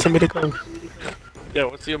 Send me the code. Yeah,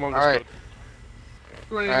 what's the Among Us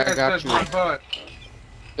code? I got you.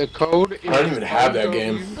 The code is... I don't even have that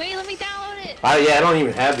game. Wait, let me download it. Yeah, I don't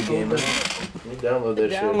even have the game. Let me download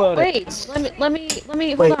that shit. Wait, let me,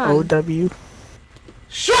 hold Wait, on. OW.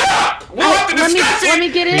 Shut up! We'll have to discuss let me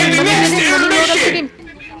get in, let me load up the game.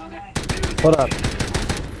 Hold up.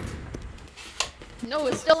 No,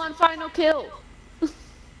 it's still on final kill.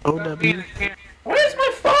 OW. Where's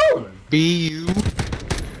my phone? B-U...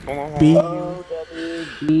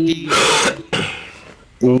 B.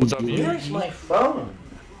 Where's my phone?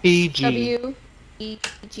 PG.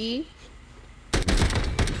 W-E-G.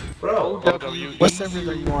 Bro. What server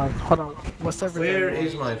are you on? Hold on. What server? Where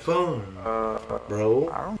is my phone?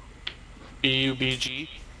 Bro. B-U-B-G.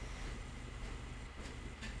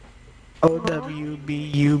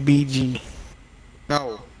 OWBUBG.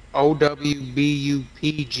 No. O-W-B-U-P-G.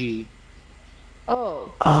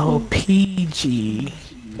 Oh. Oh, PG.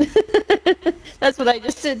 That's what I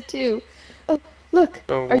just said too. Oh, look.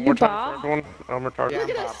 So, Are you Bob? Everyone? I'm retarded. Look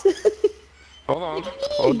at us. Hold on.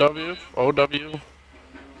 O-W.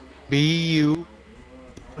 B-U...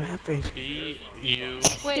 What happened? B-U...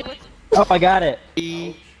 Wait, what? Oh, I got it.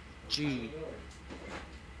 P-G.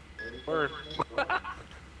 Word.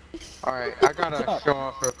 Alright, I gotta show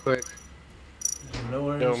off real quick.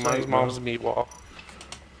 Nowhere Yo, in my sight, mom's bro. meatball.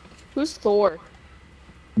 Who's Thor?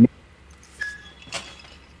 I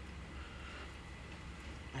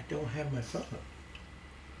don't have my phone.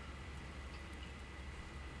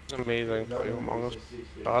 It's amazing playing Among Us.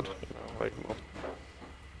 God, like,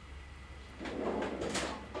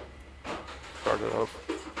 start it up.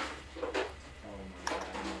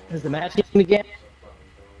 Is the match game again?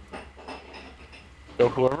 So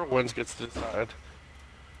whoever wins gets to decide.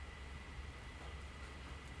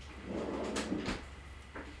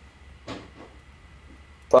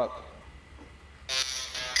 Fuck.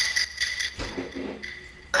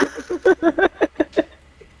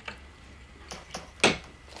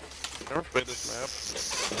 Never played this map.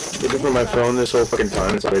 Looking for my phone this whole fucking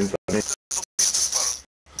time. It's been funny.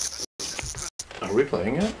 Are we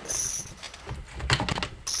playing it?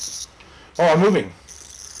 Oh, I'm moving.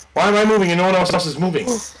 Why am I moving and no one else is moving?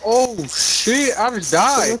 Oh shit, I just We're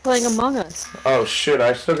died. playing Among Us. Oh shit,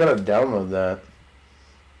 I still gotta download that.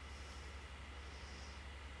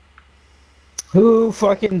 Who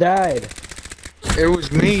fucking died? It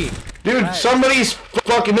was me. Dude, somebody's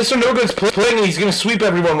fucking Mr. No Good's playing and he's gonna sweep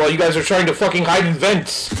everyone while you guys are trying to fucking hide in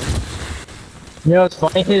vents. You know what's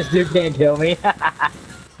funny? This dude can't kill me.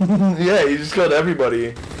 Yeah, he just killed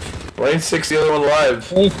everybody. Lane 6, the other one live.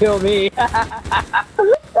 He killed me.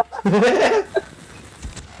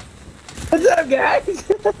 What's up, guys?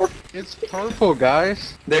 It's purple,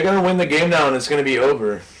 guys. They're gonna win the game now and it's gonna be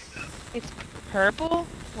over. It's purple?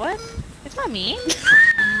 What? It's not me.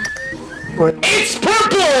 It's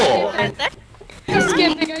purple! I'm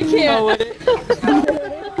skipping, I can't.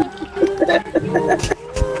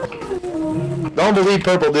 Don't believe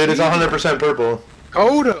purple, dude. It's 100% purple.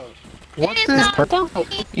 Coda. What's this?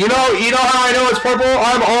 You know how I know it's purple?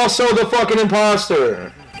 I'm also the fucking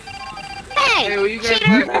imposter. Hey, well, you guys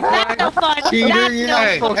cheater, let me that's no fun. Cheater, That's you're no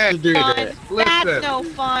not fun. supposed to do that. That's Listen. no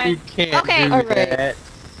fun. You can't Okay, do alright. that.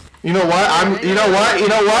 You know what? You know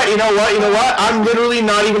what? I'm literally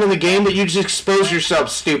not even in the game, but you just expose yourself,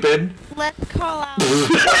 stupid. Let's call out.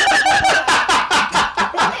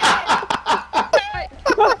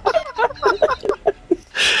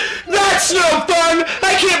 That's no fun!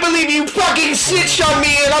 I can't believe you fucking snitched on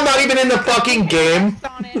me and I'm not even in the fucking game.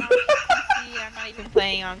 On it on PC. I'm not even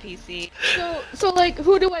playing on PC. So like,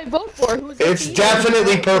 who do I vote for? Who's the It's team?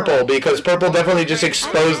 definitely purple, because purple definitely just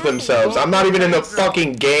exposed themselves. I'm not even in the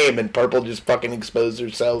fucking game and purple just fucking exposed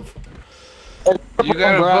herself. You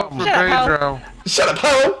gotta vote for Pedro. Shut up,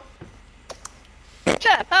 ho!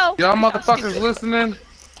 Shut up, ho! Y'all motherfuckers listening?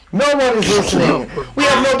 No one is listening. We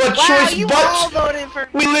have no but Wow, choice you all but... voted for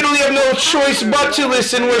We literally have no choice but to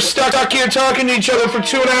listen. We're stuck here talking to each other for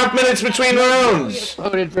 2.5 minutes between rounds.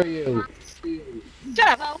 Voted for you. Shut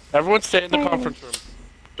up, ho! Everyone stay in the conference room.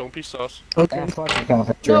 Don't be sus. Okay.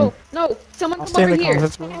 No, no, someone I'll come stay in over the here.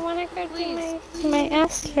 conference room. I wanna go to my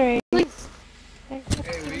asteroid. Please. Go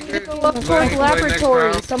up to Play our next laboratory.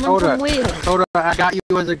 round. Someone from Win. Coda, I got you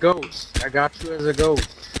as a ghost. I got you as a ghost.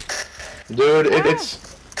 Dude,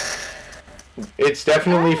 it's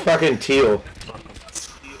definitely fucking teal.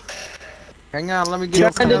 Hang on, let me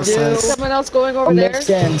get Trying to do someone else going over there.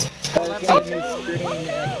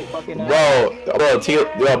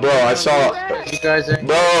 Bro, I saw. You guys ain't.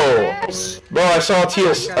 Bro, I saw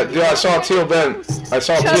Teal. Dude, I saw Teal vent. I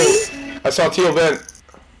saw Teal vent.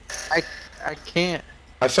 I can't.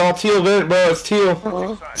 I saw Teal vent, bro. It's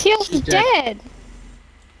Teal. Teal's dead.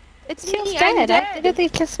 It's Teal's dead. I literally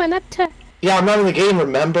just went up to. Yeah, I'm not in the game.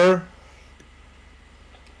 Remember?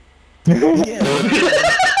 Bro.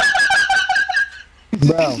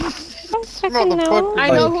 I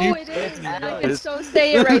know who it is. I can so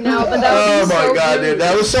say it right now, but that would be Oh my so god, rude. dude,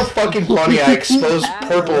 that was so fucking funny. I exposed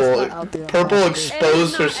Purple. Purple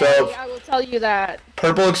exposed herself. I will tell you that.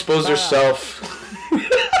 Purple exposed herself.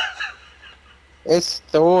 It's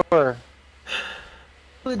Thor. No,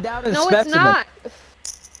 it's not.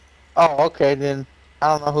 Oh, okay then. I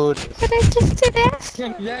don't know who it is. But I just did ask.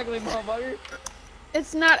 Exactly, motherfucker.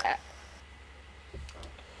 It's not.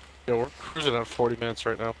 Yeah, we're cruising at 40 minutes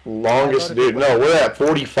right now. Longest, dude. No, we're at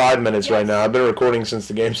 45 minutes right now. I've been recording since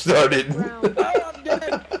the game started.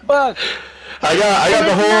 Fuck. I got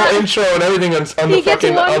the whole intro and everything on the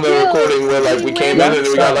fucking on the recording where like we came in and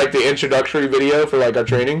we got like the introductory video for like our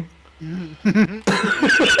training. I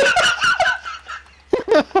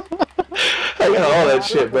got all that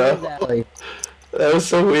shit, bro. That was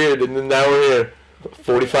so weird, and then now we're here,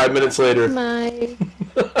 45 minutes later.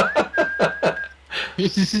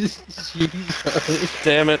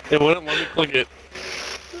 Damn it, it wouldn't let me click it.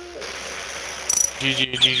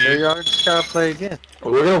 GG. There you are, just gotta play again.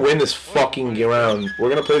 We're gonna win this fucking round. We're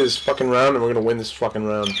gonna play this fucking round, and we're gonna win this fucking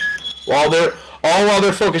round. While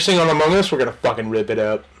they're focusing on Among Us, we're gonna fucking rip it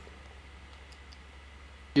up.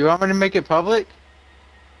 You want me to make it public?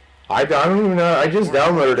 I don't even know. I just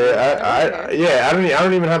downloaded it. Yeah, I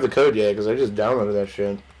don't even have the code yet because I just downloaded that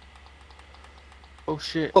shit. Oh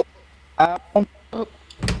shit. I'm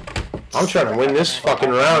trying to win this fucking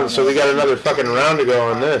round, so we got another fucking round to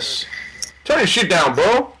go on this. Turn your shit down,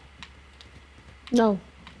 bro. No.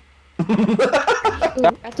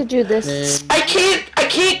 I have to do this. I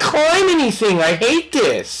can't climb anything. I hate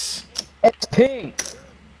this. It's pink.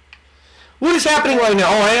 What is happening right now?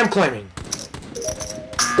 Oh, I am climbing.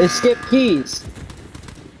 They skip keys.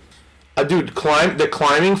 Dude, the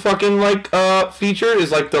climbing fucking like feature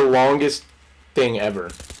is like the longest thing ever.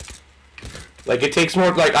 Like it takes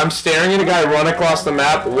more. Like I'm staring at a guy run across the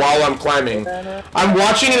map while I'm climbing. I'm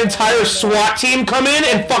watching an entire SWAT team come in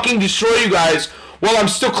and fucking destroy you guys while I'm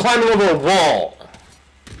still climbing over a wall.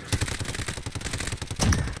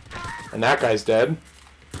 And that guy's dead.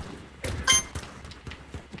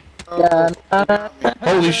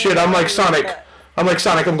 Holy shit! I'm like Sonic. I'm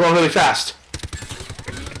going really fast.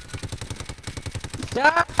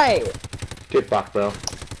 Die! Get fucked, bro.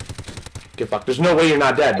 Get fucked. There's no way you're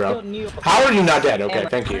not dead, bro. How are you not dead? Okay,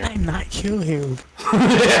 thank you. I'm not killing him.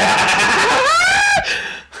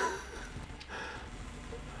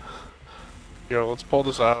 Yo, let's pull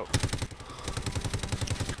this out.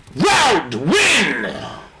 Round win!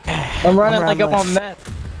 I'm running like I'm on meth.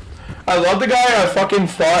 I love the guy I fucking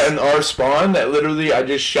fought in our spawn that literally I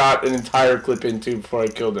just shot an entire clip into before I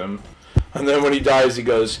killed him. And then when he dies, he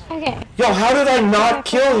goes, Okay. Yo, how did I not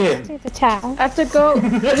kill him? The towel. I have to go.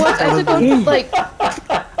 Like.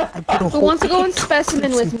 Who wants to go in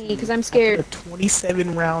specimen with me? Because I'm scared. A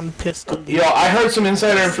 27-round pistol. Yo, I heard some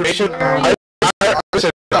insider information.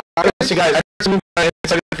 Listen, guys, I heard some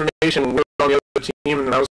insider information. We were on the other team,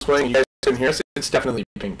 and I was playing. You guys didn't hear us. It's definitely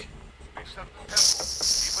pink.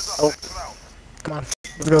 Oh, come on.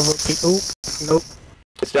 Let's go vote pink. Oh, nope.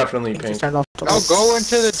 It's definitely pink. No, go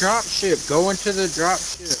into the drop ship. Go into the drop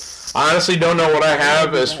ship. I honestly don't know what I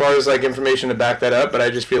have as far as like information to back that up, but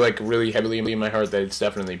I just feel like really heavily in my heart that it's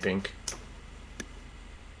definitely pink.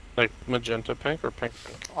 Like magenta pink or pink?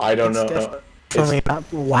 I don't know. Definitely not.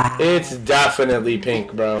 Wow. It's definitely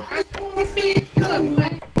pink, bro.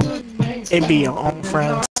 It'd be your own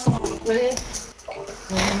friends.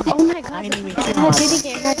 Oh my god. I did it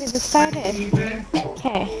again. How did it started?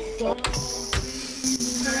 Okay.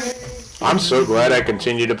 I'm so glad I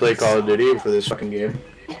continue to play Call of Duty for this fucking game.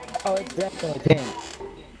 Oh, it's definitely pink.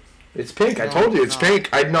 It's pink. I told you it's pink.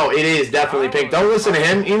 I know it is definitely pink. Don't listen to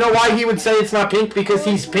him. You know why he would say it's not pink? Because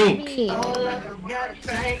he's pink.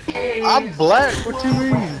 I'm black. What you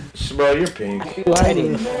mean? Bro, you're pink.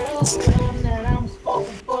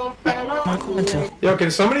 Yo,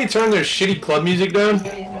 can somebody turn their shitty club music down?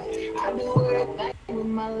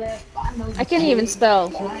 I can't even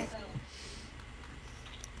spell.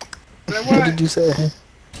 What did you say?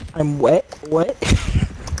 I'm wet? What?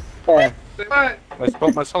 I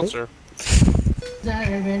spelled myself, sir. That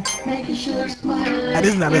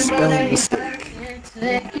is not a spelling mistake.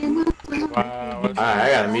 Wow. Alright,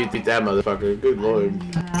 I gotta mute that motherfucker. Good lord.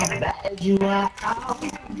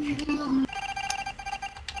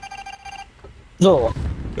 So.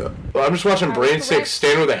 Well, I'm just watching Brain Six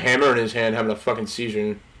stand with a hammer in his hand having a fucking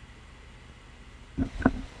seizure.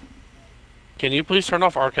 Can you please turn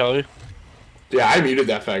off R. Kelly? Yeah, I muted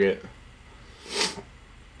that faggot.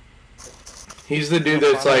 He's the dude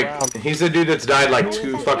that's like, he's the dude that's died like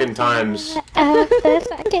 2 fucking times. That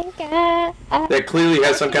clearly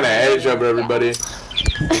has some kind of edge over everybody.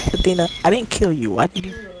 Athena, I didn't kill you. Why did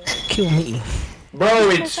you kill me?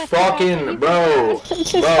 Bro, it's fucking, bro.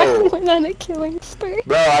 We're on a killing spree.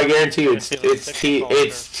 Bro, I guarantee you,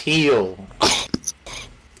 it's teal.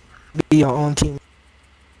 Be your own team.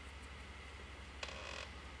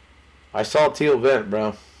 I saw teal vent,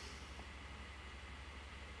 bro.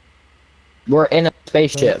 We're in a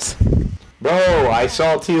spaceship. Bro, I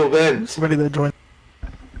saw teal vent. Ready to join.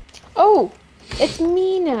 Oh, it's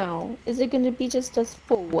me now. Is it gonna be just us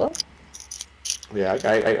 4? Yeah, I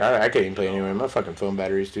can't even play anyway. My fucking phone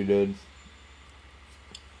battery's too dead.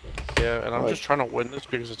 Yeah, and I'm just trying to win this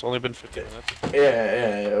because it's only been 15 minutes.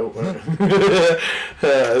 Yeah.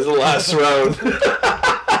 It's the last round.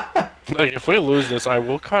 Like, if we lose this, I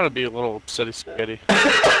will kind of be a little upsetty spaghetti.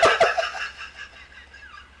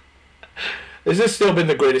 This has still been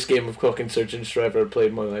the greatest game of Cloak and Search and Destroy I've ever played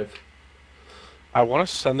in my life. I want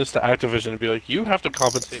to send this to Activision and be like, you have to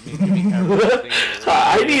compensate me. Give me everything.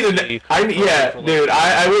 Yeah, dude,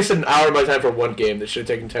 I wasted an hour of my time for one game that should have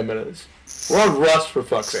taken 10 minutes. We're on Rust, for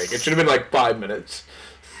fuck's sake. It should have been like 5 minutes.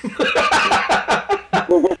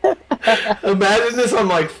 Imagine this on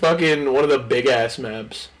like fucking one of the big ass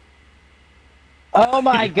maps. Oh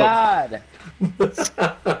my god!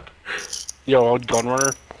 Yo,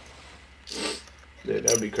 Gunrunner. Dude,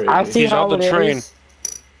 that'd be crazy. I see He's how on the it train. is.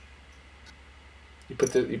 You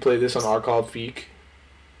play this on our called Feek.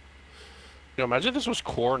 Yo, imagine this was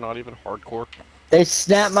core, not even hardcore. They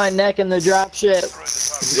snapped my neck in the dropship.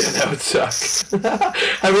 Yeah, that would suck.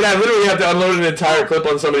 I mean, I literally have to unload an entire clip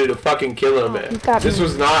on somebody to fucking kill him, man. If this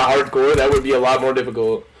was not hardcore, that would be a lot more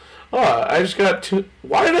difficult. Oh, I just got 2...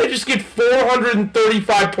 Why did I just get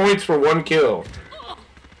 435 points for 1 kill?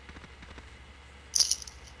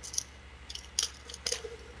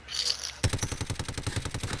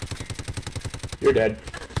 You're dead.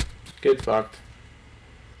 Get fucked.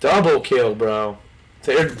 Double kill, bro.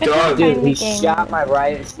 They're done. Dude, he shot my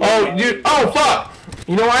right. Oh, dude. Oh, fuck.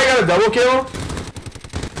 You know why I got a double kill?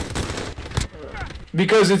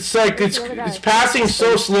 Because it's like it's passing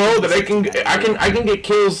so slow that I can get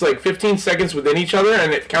kills like 15 seconds within each other,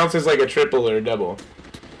 and it counts as like a triple or a double.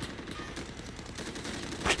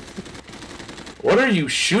 What are you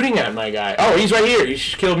shooting at, my guy? Oh, he's right here. You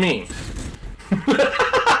killed me.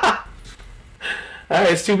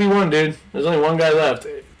 Alright, it's 2v1, dude. There's only one guy left.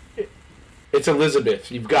 It's Elizabeth.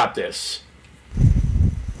 You've got this.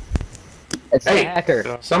 It's a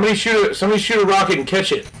hacker. Somebody shoot a rocket and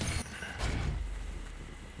catch it.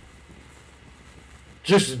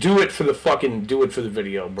 Just do it for the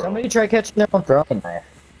video, bro. Somebody try catching their own throwing knife.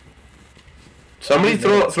 Somebody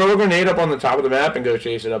throw a grenade up on the top of the map and go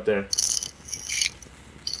chase it up there.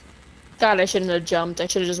 God, I shouldn't have jumped. I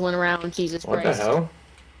should have just went around. Jesus Christ. What the hell?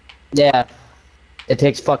 Yeah. It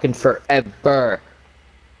takes fucking forever.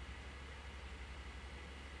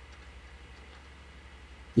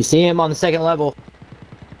 You see him on the 2nd level.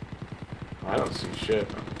 I don't see shit.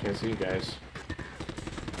 I can't see you guys.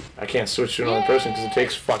 I can't switch to another person because it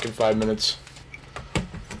takes fucking 5 minutes.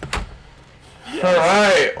 Yes.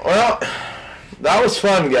 Alright, well, that was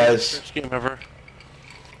fun, guys. First game ever.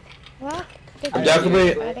 Well, I'm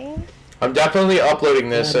definitely uploading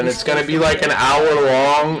this, and it's gonna be like an hour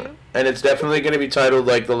long, and it's definitely gonna be titled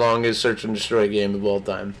like the longest search and destroy game of all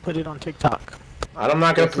time. Put it on TikTok. I'm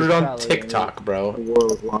not gonna put it on TikTok, bro. The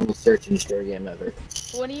world's longest search and destroy game ever.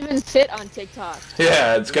 Wouldn't even fit on TikTok.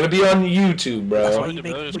 Yeah, it's gonna be on YouTube, bro.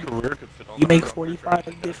 You make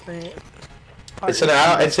 45 different. It's an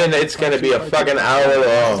hour. It's gonna be a fucking hour You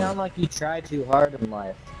long. sound like you try too hard in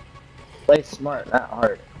life. Play smart, not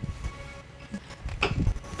hard.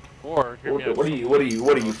 Or What are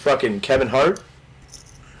you, fucking Kevin Hart?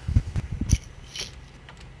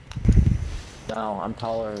 No, I'm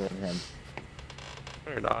taller than him.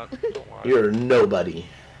 You're not. You're nobody.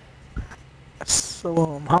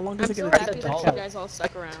 So how long does it I'm gonna so take? happy that you guys all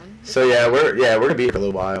stuck around. So yeah, we're gonna be here for a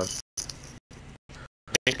little while.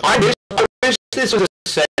 I wish this was a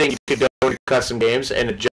setting you could go into custom games and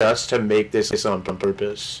adjust to make this on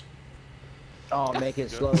purpose. Oh, make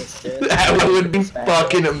it slow as shit. That would be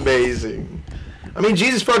fucking amazing. I mean,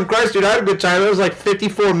 Jesus fucking Christ, dude, I had a good time. That was like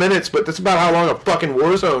 54 minutes, but that's about how long a fucking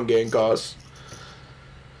Warzone game costs.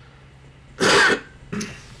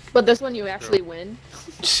 But this one you actually win.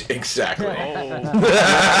 Exactly.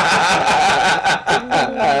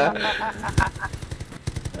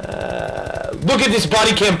 Look at this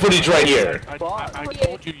body cam footage right here. I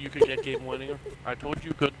told you could get game winning. I told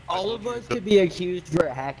you could. All of us could be accused for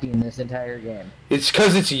hacking this entire game. It's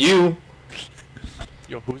because it's you.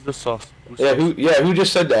 Yo, who's the sus? Who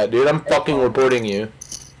just said that, dude? I'm fucking reporting you.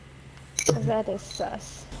 That is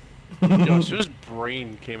sus. Yo, as soon as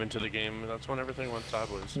Brain came into the game, that's when everything went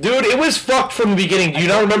sideways. Dude, it was fucked from the beginning. Do you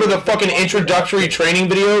not remember the fucking introductory training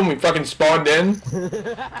video when we fucking spawned in? Yes,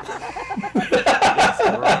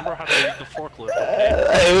 I remember how to use the forklift.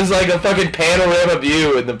 Okay? It was like a fucking panorama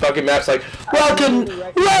view, and the fucking map's like, welcome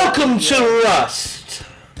to Rust.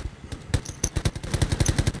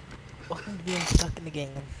 Welcome to being stuck in the game.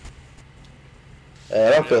 I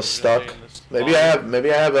don't feel stuck. Maybe I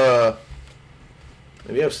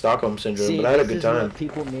have Stockholm syndrome, See, but I had a this good is time. what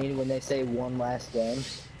people mean when they say one last game.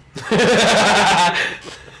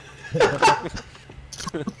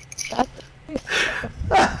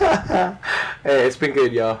 Hey, it's been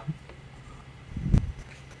good, y'all.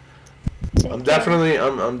 I'm definitely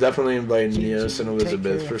inviting Neos and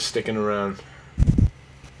Elizabeth for sticking around.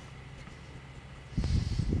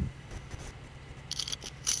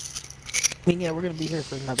 I mean, yeah, we're gonna be here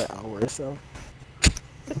for another hour or so.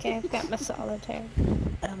 Okay, I've got my solitaire.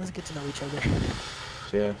 And let's get to know each other.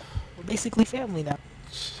 Yeah. We're basically family now.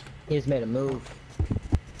 He's made a move.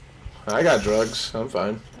 I got drugs. I'm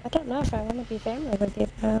fine. I don't know if I want to be family with you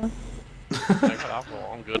though. I got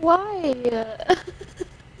alcohol, I'm good. Why?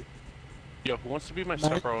 Yo, who wants to be my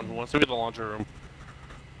stepbro and who wants to be the laundry room?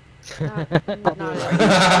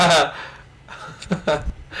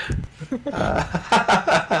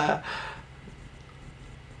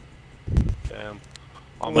 Damn.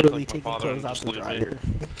 I'll make Literally like my taking father and clothes out just the leave dryer.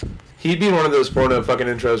 me. He'd be in one of those porno fucking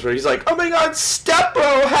intros where he's like, oh my god, step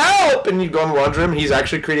bro, help! And you go in the laundry room, he's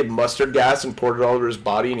actually created mustard gas and poured it all over his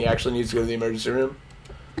body, and he actually needs to go to the emergency room.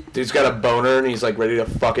 Dude's got a boner, and he's like ready to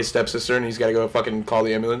fuck his stepsister, and he's gotta go fucking call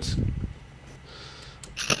the ambulance.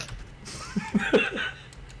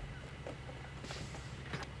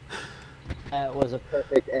 That was a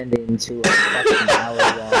perfect ending to a fucking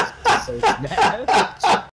hour-long